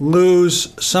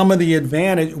 lose some of the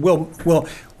advantage.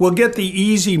 We'll get the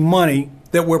easy money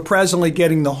that we're presently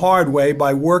getting the hard way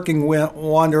by working with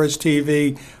Wanderers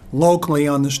TV locally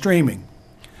on the streaming.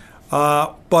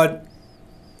 But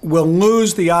we'll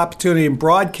lose the opportunity to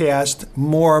broadcast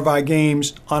more of our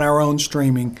games on our own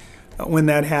streaming when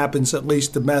that happens, at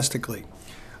least domestically.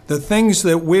 The things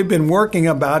that we've been working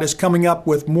about is coming up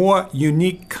with more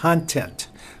unique content,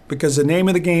 because the name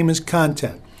of the game is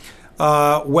content.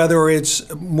 Whether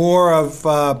it's more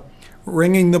of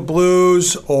Ringing the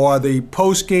Blues or the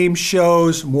post-game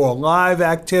shows, more live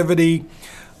activity,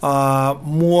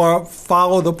 more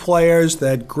follow the players,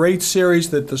 that great series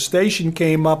that the station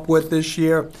came up with this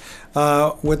year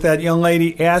with that young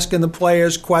lady asking the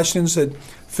players questions that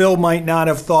Phil might not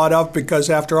have thought of, because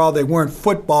after all, they weren't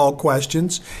football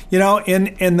questions,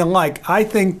 and the like. I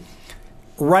think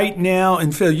right now,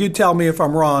 and Phil, you tell me if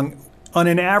I'm wrong, on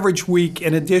an average week,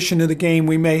 in addition to the game,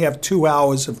 we may have 2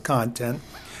 hours of content.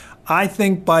 I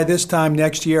think by this time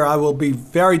next year, I will be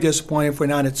very disappointed if we're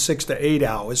not at 6 to 8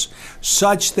 hours,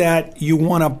 such that you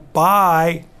want to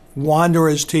buy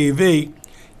Wanderers TV,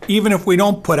 even if we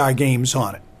don't put our games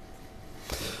on it.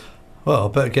 Well,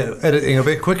 I better get editing a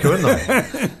bit quicker, wouldn't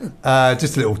I?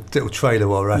 Just a little trailer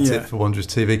while we're at it for Wanderers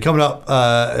TV. Coming up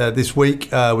this week,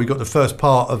 we got the first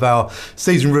part of our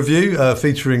season review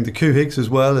featuring the Kuhigs, as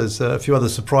well as a few other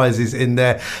surprises in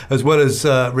there, as well as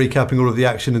recapping all of the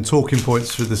action and talking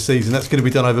points for the season. That's going to be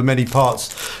done over many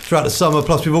parts throughout the summer.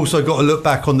 Plus, we've also got to look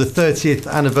back on the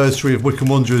 30th anniversary of Wycombe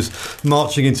Wanderers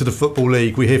marching into the Football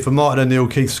League. We hear from Martin O'Neill,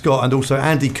 Keith Scott, and also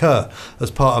Andy Kerr as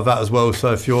part of that as well.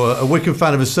 So if you're a Wycombe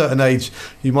fan of a certain age,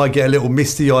 you might get a little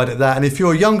misty-eyed at that. And if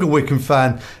you're a younger Wycombe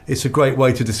fan, it's a great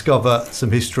way to discover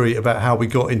some history about how we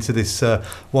got into this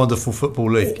wonderful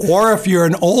football league. Or if you're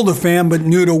an older fan but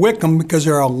new to Wycombe, because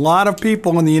there are a lot of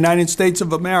people in the United States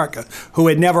of America who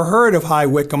had never heard of High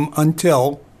Wycombe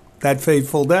until that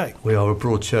fateful day. We are a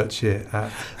broad church here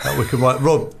at Wycombe. Right,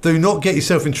 Rob, do not get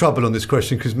yourself in trouble on this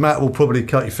question, because Matt will probably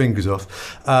cut your fingers off.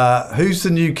 Who's the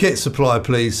new kit supplier,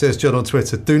 please, says John on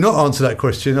Twitter. Do not answer that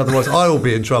question, otherwise I will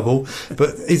be in trouble.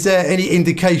 But is there any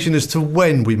indication as to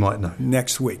when we might know?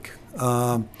 Next week.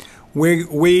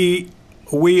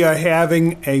 We are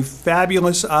having a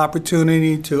fabulous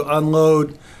opportunity to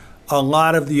unload a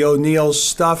lot of the O'Neill's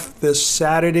stuff this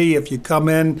Saturday. If you come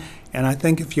in, and I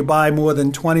think if you buy more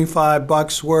than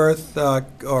 $25 worth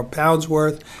or pounds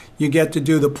worth, you get to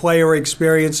do the player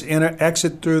experience,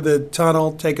 exit through the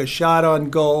tunnel, take a shot on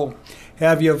goal,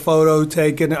 have your photo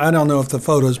taken. I don't know if the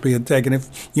photo's being taken.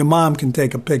 If your mom can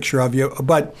take a picture of you,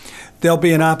 but there'll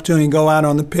be an opportunity to go out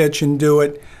on the pitch and do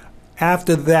it.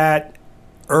 After that,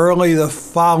 early the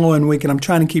following week, and I'm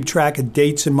trying to keep track of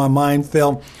dates in my mind,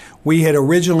 Phil, we had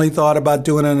originally thought about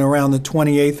doing it around the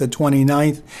 28th or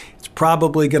 29th. It's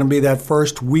probably going to be that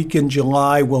first week in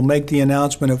July. We'll make the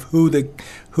announcement of who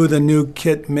the new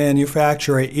kit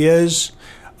manufacturer is.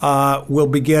 We'll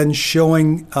begin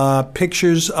showing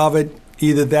pictures of it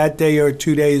either that day or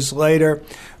 2 days later,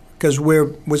 because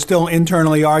we're still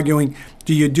internally arguing,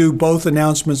 do you do both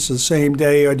announcements the same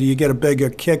day, or do you get a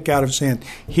bigger kick out of saying,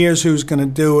 here's who's going to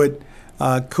do it?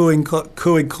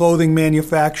 Kuhig Clothing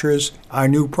Manufacturers, our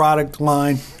new product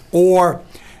line, or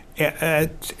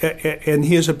and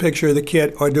here's a picture of the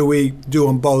kit, or do we do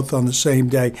them both on the same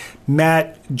day?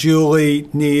 Matt, Julie,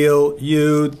 Neil,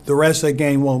 you, the rest of the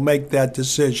gang will make that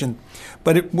decision.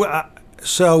 But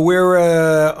so we're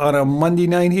on a Monday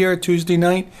night here, Tuesday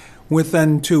night.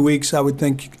 Within 2 weeks, I would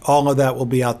think all of that will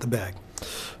be out the bag.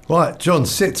 Right, John,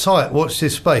 sit tight, watch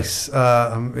this space.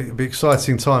 It'll be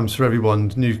exciting times for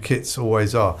everyone. New kits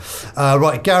always are.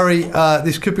 Right, Gary,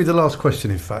 this could be the last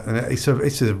question, in fact. And it's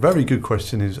a very good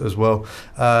question as well.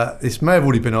 This may have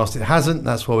already been asked. It hasn't.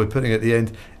 That's why we're putting it at the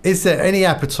end. Is there any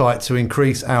appetite to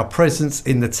increase our presence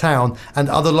in the town and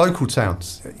other local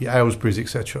towns, Aylesbury's,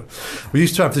 etc.? We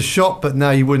used to have the shop, but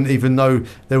now you wouldn't even know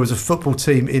there was a football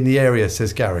team in the area,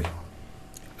 says Gary.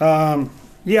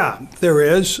 Yeah, there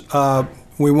is.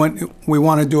 We want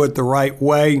to do it the right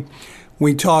way.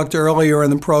 We talked earlier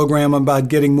in the program about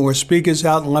getting more speakers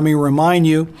out, and let me remind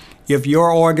you, if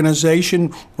your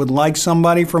organization would like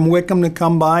somebody from Wycombe to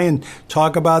come by and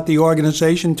talk about the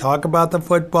organization, talk about the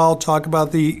football, talk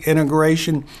about the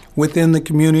integration within the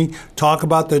community, talk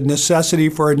about the necessity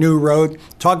for a new road,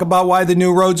 talk about why the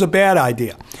new road's a bad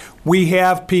idea. We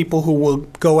have people who will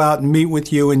go out and meet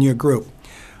with you and your group.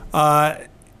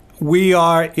 We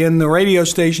are in the radio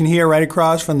station here right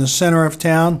across from the center of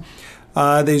town.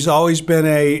 There's always been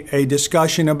a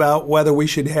discussion about whether we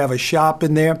should have a shop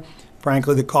in there.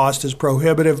 Frankly, the cost is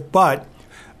prohibitive, but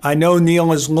I know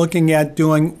Neil is looking at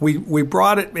doing, we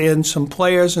brought it in some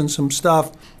players and some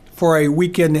stuff for a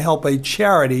weekend to help a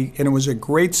charity, and it was a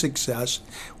great success.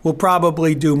 We'll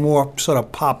probably do more sort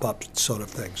of pop-up sort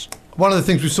of things. one of the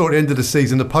things we saw at the end of the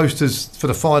season, the posters for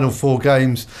the final 4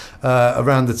 games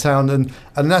around the town, and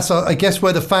that's, I guess,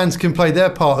 where the fans can play their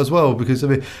part as well, because, I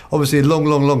mean, obviously a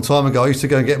long time ago, I used to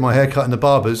go and get my hair cut in the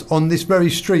barbers on this very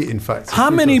street, in fact. How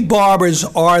many barbers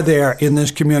are there in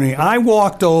this community? I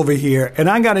walked over here, and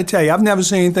I got to tell you, I've never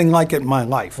seen anything like it in my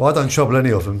life. Well, I don't trouble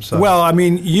any of them. So. Well, I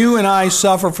mean, you and I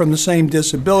suffer from the same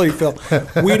disability, Phil.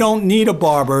 We don't need a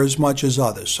barber as much as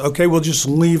others, okay? We'll just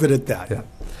leave it at that. Yeah.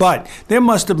 But there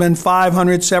must have been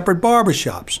 500 separate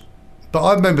barbershops. But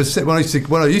I remember when I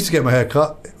used to get my hair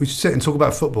cut, we used to sit and talk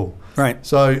about football. Right.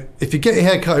 So if you get your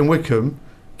hair cut in Wickham,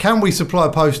 can we supply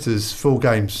posters for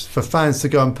games for fans to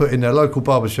go and put in their local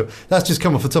barbershop? That's just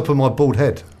come off the top of my bald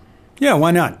head. Yeah,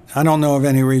 why not? I don't know of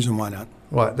any reason why not.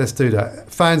 Right, let's do that.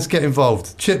 Fans get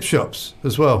involved. Chip shops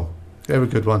as well. They're a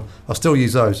good one. I still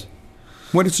use those.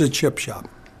 What is a chip shop?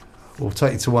 We'll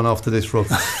take you to one after this, Rob.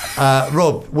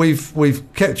 Rob, we've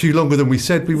kept you longer than we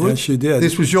said we would. Yes, you did.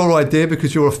 This was your idea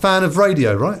because you're a fan of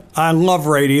radio, right? I love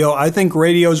radio. I think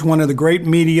radio is one of the great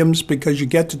mediums because you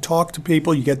get to talk to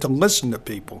people, you get to listen to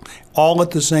people, all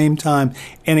at the same time,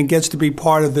 and it gets to be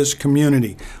part of this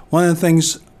community. One of the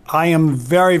things I am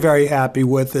very, very happy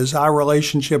with is our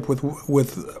relationship with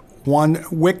One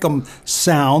Wickham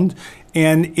Sound.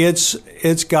 And it's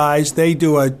guys, they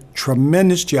do a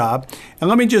tremendous job. And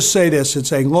let me just say this,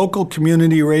 it's a local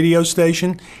community radio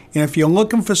station. And if you're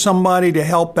looking for somebody to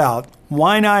help out,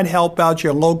 why not help out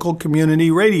your local community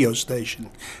radio station?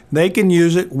 They can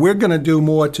use it. We're going to do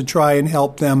more to try and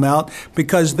help them out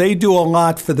because they do a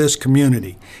lot for this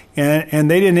community. And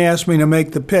they didn't ask me to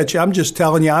make the pitch. I'm just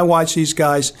telling you, I watch these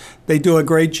guys. They do a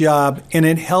great job, and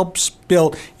it helps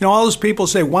build. You know, all those people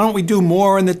say, why don't we do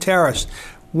more in the terrace?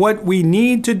 What we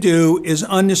need to do is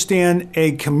understand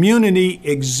a community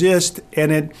exists,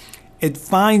 and it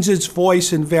finds its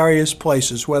voice in various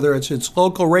places, whether it's its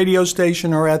local radio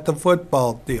station or at the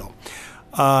football deal.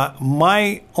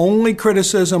 My only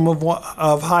criticism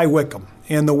of High Wycombe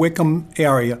and the Wickham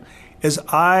area is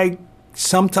I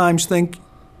sometimes think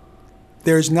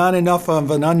there's not enough of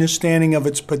an understanding of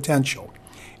its potential.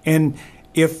 And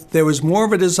if there was more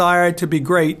of a desire to be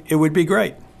great, it would be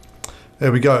great.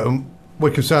 There we go.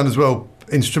 Wickham Sound as well,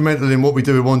 instrumental in what we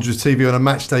do with Wanderers TV on a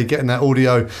match day, getting that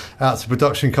audio out to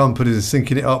production companies and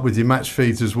syncing it up with your match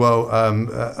feeds as well.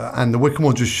 And the Wickham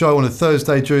Wanderers show on a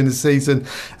Thursday during the season,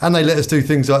 and they let us do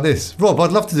things like this. Rob,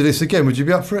 I'd love to do this again. Would you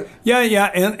be up for it?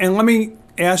 Yeah, and let me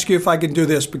ask you if I can do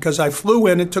this, because I flew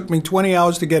in. It took me 20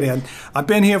 hours to get in. I've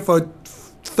been here for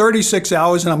 36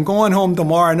 hours, and I'm going home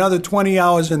tomorrow, another 20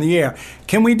 hours in the air.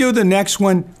 Can we do the next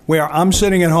one where I'm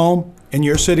sitting at home and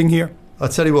you're sitting here? I'll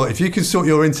tell you what, if you can sort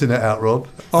your internet out, Rob.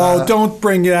 Oh, don't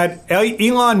bring that.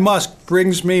 Elon Musk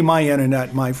brings me my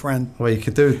internet, my friend. Well, you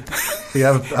could do.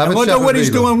 And look at what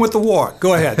he's doing with the war.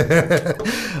 Go ahead.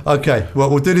 Okay, well,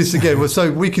 we'll do this again.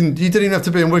 So we can. You didn't even have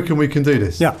to be in Wickham. We can do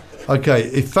this. Yeah. Okay,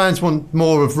 if fans want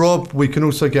more of Rob, we can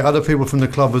also get other people from the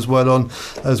club as well on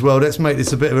as well. Let's make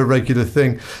this a bit of a regular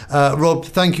thing. Rob,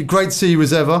 thank you. Great to see you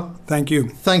as ever. Thank you.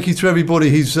 Thank you to everybody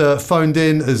who's phoned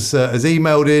in, has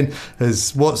emailed in,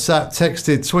 has WhatsApp,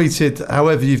 texted, tweeted,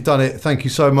 however you've done it. Thank you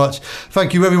so much.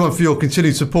 Thank you everyone for your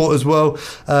continued support as well.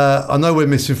 I know we're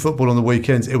missing football on the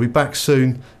weekends. It'll be back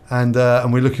soon. And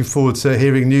we're looking forward to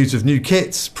hearing news of new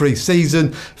kits,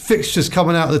 pre-season, fixtures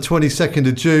coming out on the 22nd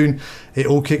of June. It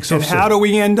all kicks off. And how do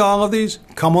we end all of these?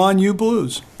 Come on, you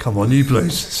Blues. Come on, you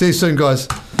Blues. See you soon, guys.